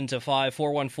 11-5,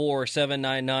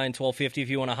 414-799-1250 if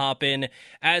you want to hop in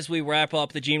as we wrap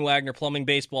up the Gene Wagner Plumbing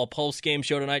Baseball post-game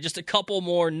show tonight. Just a couple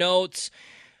more notes.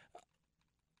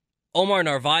 Omar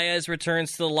Narvaez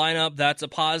returns to the lineup. That's a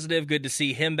positive. Good to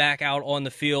see him back out on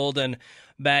the field and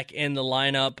back in the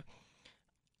lineup.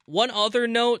 One other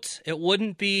note, it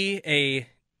wouldn't be a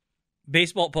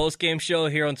baseball post-game show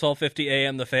here on 1250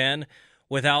 AM The Fan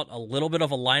without a little bit of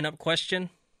a lineup question,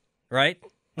 right?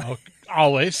 Oh,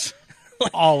 always.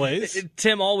 Always.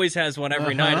 Tim always has one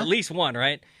every night, at least one,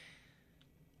 right?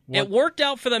 What? It worked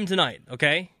out for them tonight,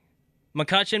 okay?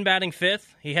 McCutchen batting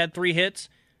 5th. He had 3 hits.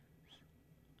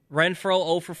 Renfroe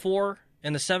 0 for 4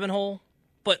 in the 7-hole.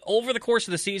 But over the course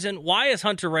of the season, why is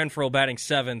Hunter Renfroe batting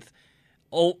 7th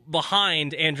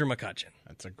behind Andrew McCutchen?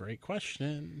 That's a great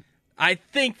question. I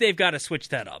think they've got to switch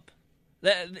that up.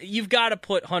 You've got to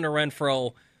put Hunter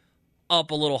Renfroe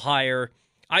up a little higher.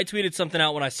 I tweeted something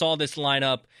out when I saw this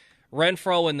lineup.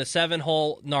 Renfroe in the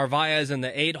 7-hole, Narvaez in the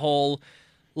 8-hole.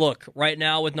 Look, right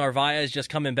now with Narvaez just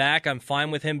coming back, I'm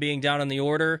fine with him being down in the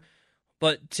order.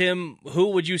 But, Tim, who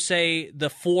would you say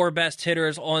the 4 best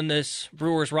hitters on this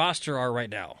Brewers roster are right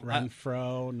now?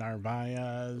 Renfroe,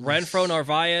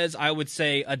 Narvaez. I would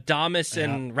say Adames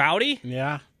and Rowdy.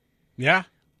 Yeah.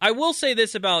 I will say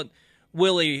this about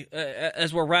Willie,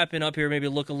 as we're wrapping up here, maybe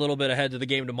look a little bit ahead to the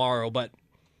game tomorrow, but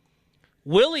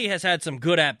Willie has had some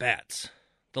good at-bats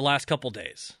the last couple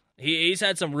days. He's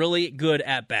had some really good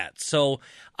at-bats. So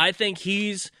I think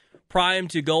he's primed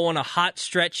to go on a hot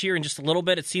stretch here in just a little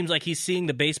bit. It seems like he's seeing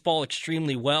the baseball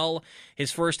extremely well.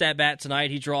 His first at-bat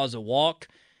tonight, he draws a walk.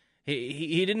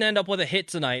 He didn't end up with a hit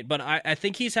tonight, but I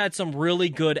think he's had some really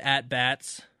good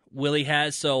at-bats, Willie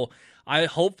has, so I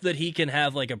hope that he can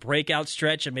have like a breakout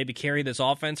stretch and maybe carry this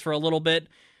offense for a little bit.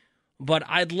 But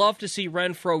I'd love to see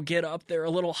Renfroe get up there a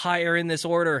little higher in this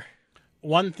order.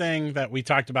 One thing that we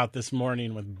talked about this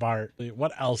morning with Bart,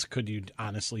 what else could you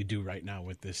honestly do right now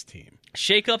with this team?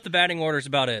 Shake up the batting order is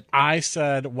about it. I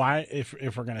said, why? If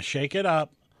we're going to shake it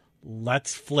up,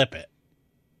 let's flip it.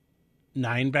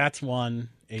 9 bats 1,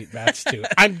 8 bats 2.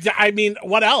 I mean,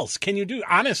 what else can you do,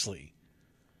 honestly?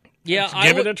 Yeah,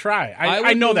 give it a try.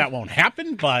 I know that won't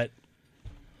happen, but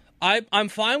I'm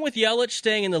fine with Yelich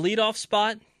staying in the leadoff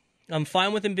spot. I'm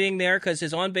fine with him being there because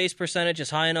his on-base percentage is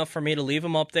high enough for me to leave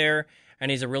him up there,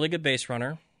 and he's a really good base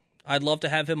runner. I'd love to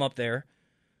have him up there.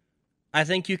 I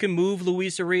think you can move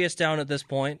Luis Urias down at this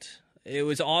point. It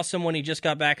was awesome when he just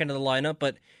got back into the lineup,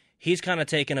 but he's kind of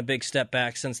taken a big step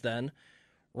back since then.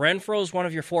 Renfroe's one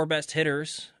of your 4 best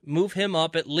hitters. Move him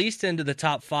up at least into the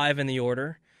top 5 in the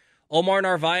order. Omar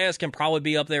Narvaez can probably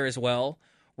be up there as well.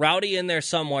 Rowdy in there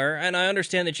somewhere, and I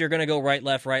understand that you're going to go right,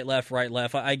 left, right, left, right,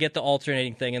 left. I get the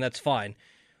alternating thing, and that's fine.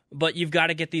 But you've got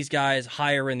to get these guys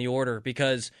higher in the order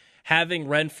because having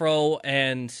Renfroe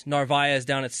and Narvaez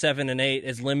down at 7 and 8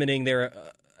 is limiting their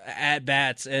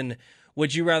at-bats. And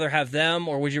would you rather have them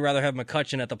or would you rather have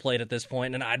McCutchen at the plate at this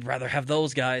point? And I'd rather have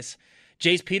those guys.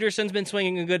 Jace Peterson's been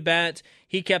swinging a good bat.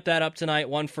 He kept that up tonight,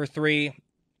 1 for 3,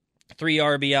 3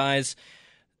 RBIs.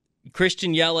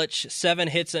 Christian Yelich, 7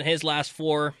 hits in his last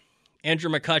 4.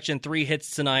 Andrew McCutchen, 3 hits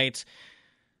tonight.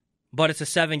 But it's a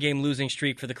 7-game losing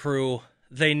streak for the Crew.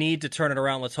 They need to turn it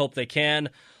around. Let's hope they can.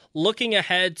 Looking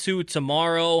ahead to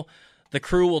tomorrow, the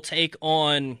Crew will take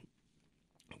on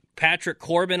Patrick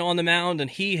Corbin on the mound,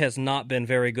 and he has not been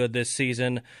very good this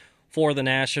season for the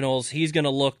Nationals. He's going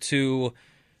to look to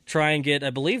try and get,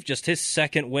 I believe, just his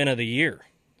 2nd win of the year.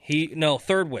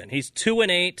 3rd win. He's 2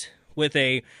 and 8 with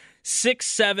a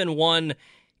 6.71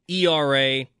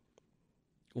 ERA,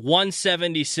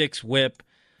 176 whip.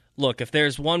 Look, if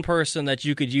there's one person that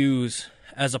you could use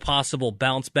as a possible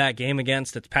bounce-back game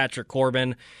against, it's Patrick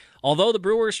Corbin. Although the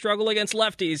Brewers struggle against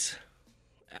lefties,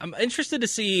 I'm interested to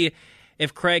see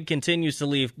if Craig continues to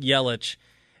leave Yelich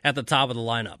at the top of the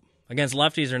lineup against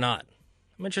lefties or not.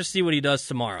 I'm interested to see what he does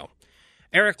tomorrow.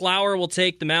 Eric Lauer will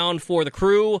take the mound for the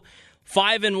Crew,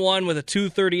 5-1 with a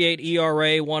 2.38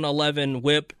 ERA, 1.11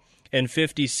 whip, and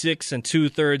 56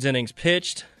 2/3 innings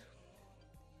pitched.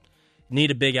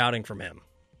 Need a big outing from him.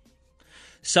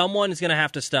 Someone is going to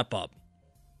have to step up.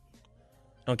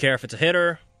 Don't care if it's a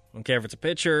hitter. Don't care if it's a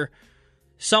pitcher.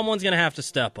 Someone's going to have to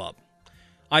step up.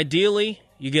 Ideally,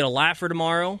 you get a Laffer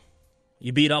tomorrow.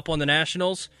 You beat up on the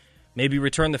Nationals. Maybe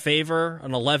return the favor,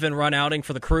 an 11-run outing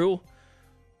for the Crew.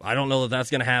 I don't know that that's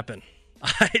going to happen.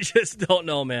 I just don't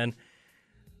know, man.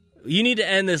 You need to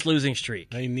end this losing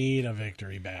streak. They need a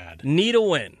victory bad. Need a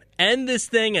win. End this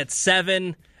thing at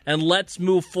 7, and let's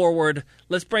move forward.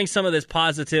 Let's bring some of this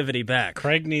positivity back.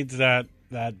 Craig needs that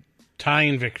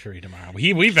tying victory tomorrow.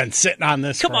 We've been sitting on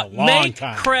this for a long make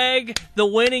time. Craig the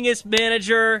winningest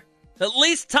manager. At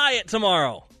least tie it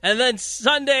tomorrow. And then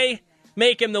Sunday,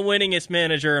 make him the winningest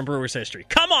manager in Brewers history.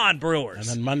 Come on, Brewers. And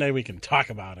then Monday we can talk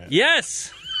about it.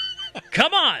 Yes.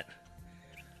 Come on.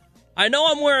 I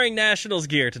know I'm wearing Nationals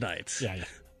gear tonight. Yeah.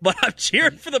 But I'm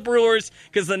cheering for the Brewers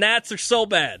because the Nats are so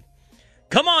bad.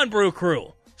 Come on, Brew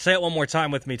Crew. Say it one more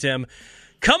time with me, Tim.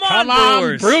 Come on,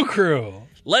 Brewers. Brew Crew.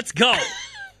 Let's go.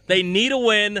 They need a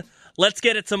win. Let's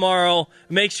get it tomorrow.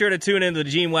 Make sure to tune in to the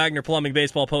Gene Wagner Plumbing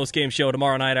Baseball postgame show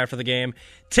tomorrow night after the game.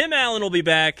 Tim Allen will be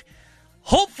back,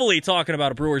 hopefully talking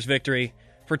about a Brewers victory.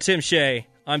 For Tim Shea,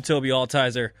 I'm Toby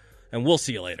Altizer, and we'll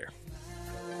see you later.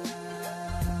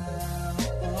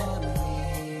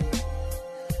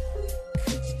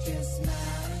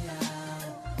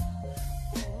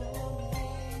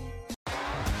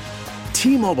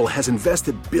 T-Mobile has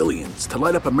invested billions to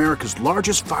light up America's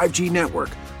largest 5G network,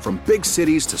 from big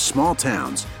cities to small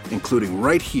towns, including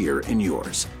right here in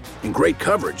yours. And great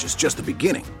coverage is just the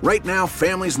beginning. Right now,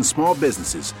 families and small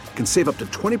businesses can save up to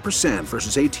 20%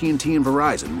 versus AT&T and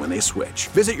Verizon when they switch.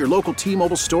 Visit your local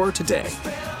T-Mobile store today.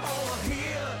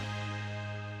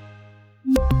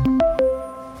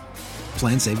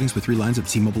 Plan savings with 3 lines of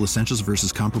T-Mobile Essentials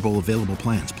versus comparable available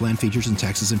plans. Plan features and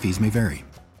taxes and fees may vary.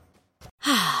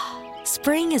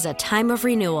 Spring is a time of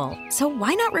renewal, so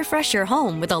why not refresh your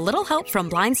home with a little help from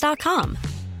Blinds.com?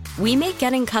 We make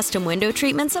getting custom window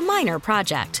treatments a minor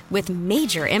project with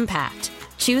major impact.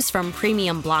 Choose from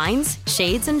premium blinds,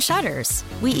 shades, and shutters.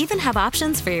 We even have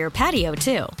options for your patio,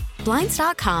 too.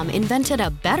 Blinds.com invented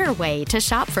a better way to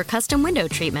shop for custom window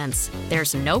treatments.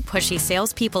 There's no pushy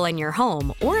salespeople in your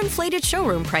home or inflated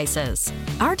showroom prices.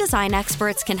 Our design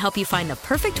experts can help you find the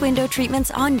perfect window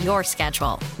treatments on your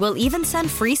schedule. We'll even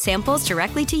send free samples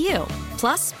directly to you.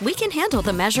 Plus, we can handle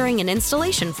the measuring and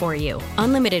installation for you.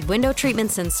 Unlimited window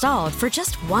treatments installed for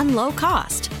just one low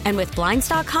cost. And with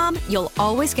Blinds.com, you'll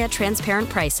always get transparent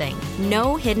pricing.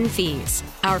 No hidden fees.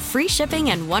 Our free shipping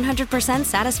and 100%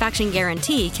 satisfaction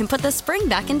guarantee can put the spring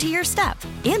back into your step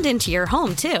and into your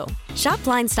home, too. Shop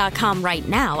Blinds.com right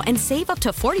now and save up to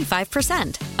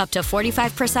 45%. Up to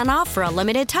 45% off for a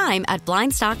limited time at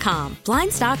Blinds.com.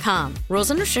 Blinds.com. Rules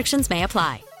and restrictions may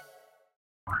apply.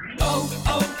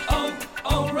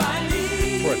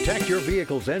 Protect your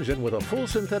vehicle's engine with a full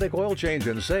synthetic oil change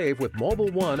and save with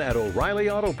Mobil 1 at O'Reilly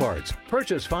Auto Parts.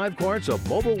 Purchase 5 quarts of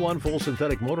Mobil 1 full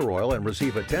synthetic motor oil and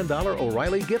receive a $10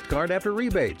 O'Reilly gift card after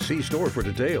rebate. See store for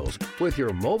details. With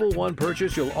your Mobil 1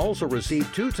 purchase, you'll also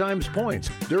receive 2 times points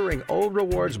during O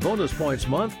Rewards Bonus Points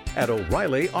Month at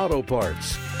O'Reilly Auto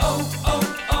Parts.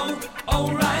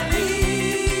 O'Reilly.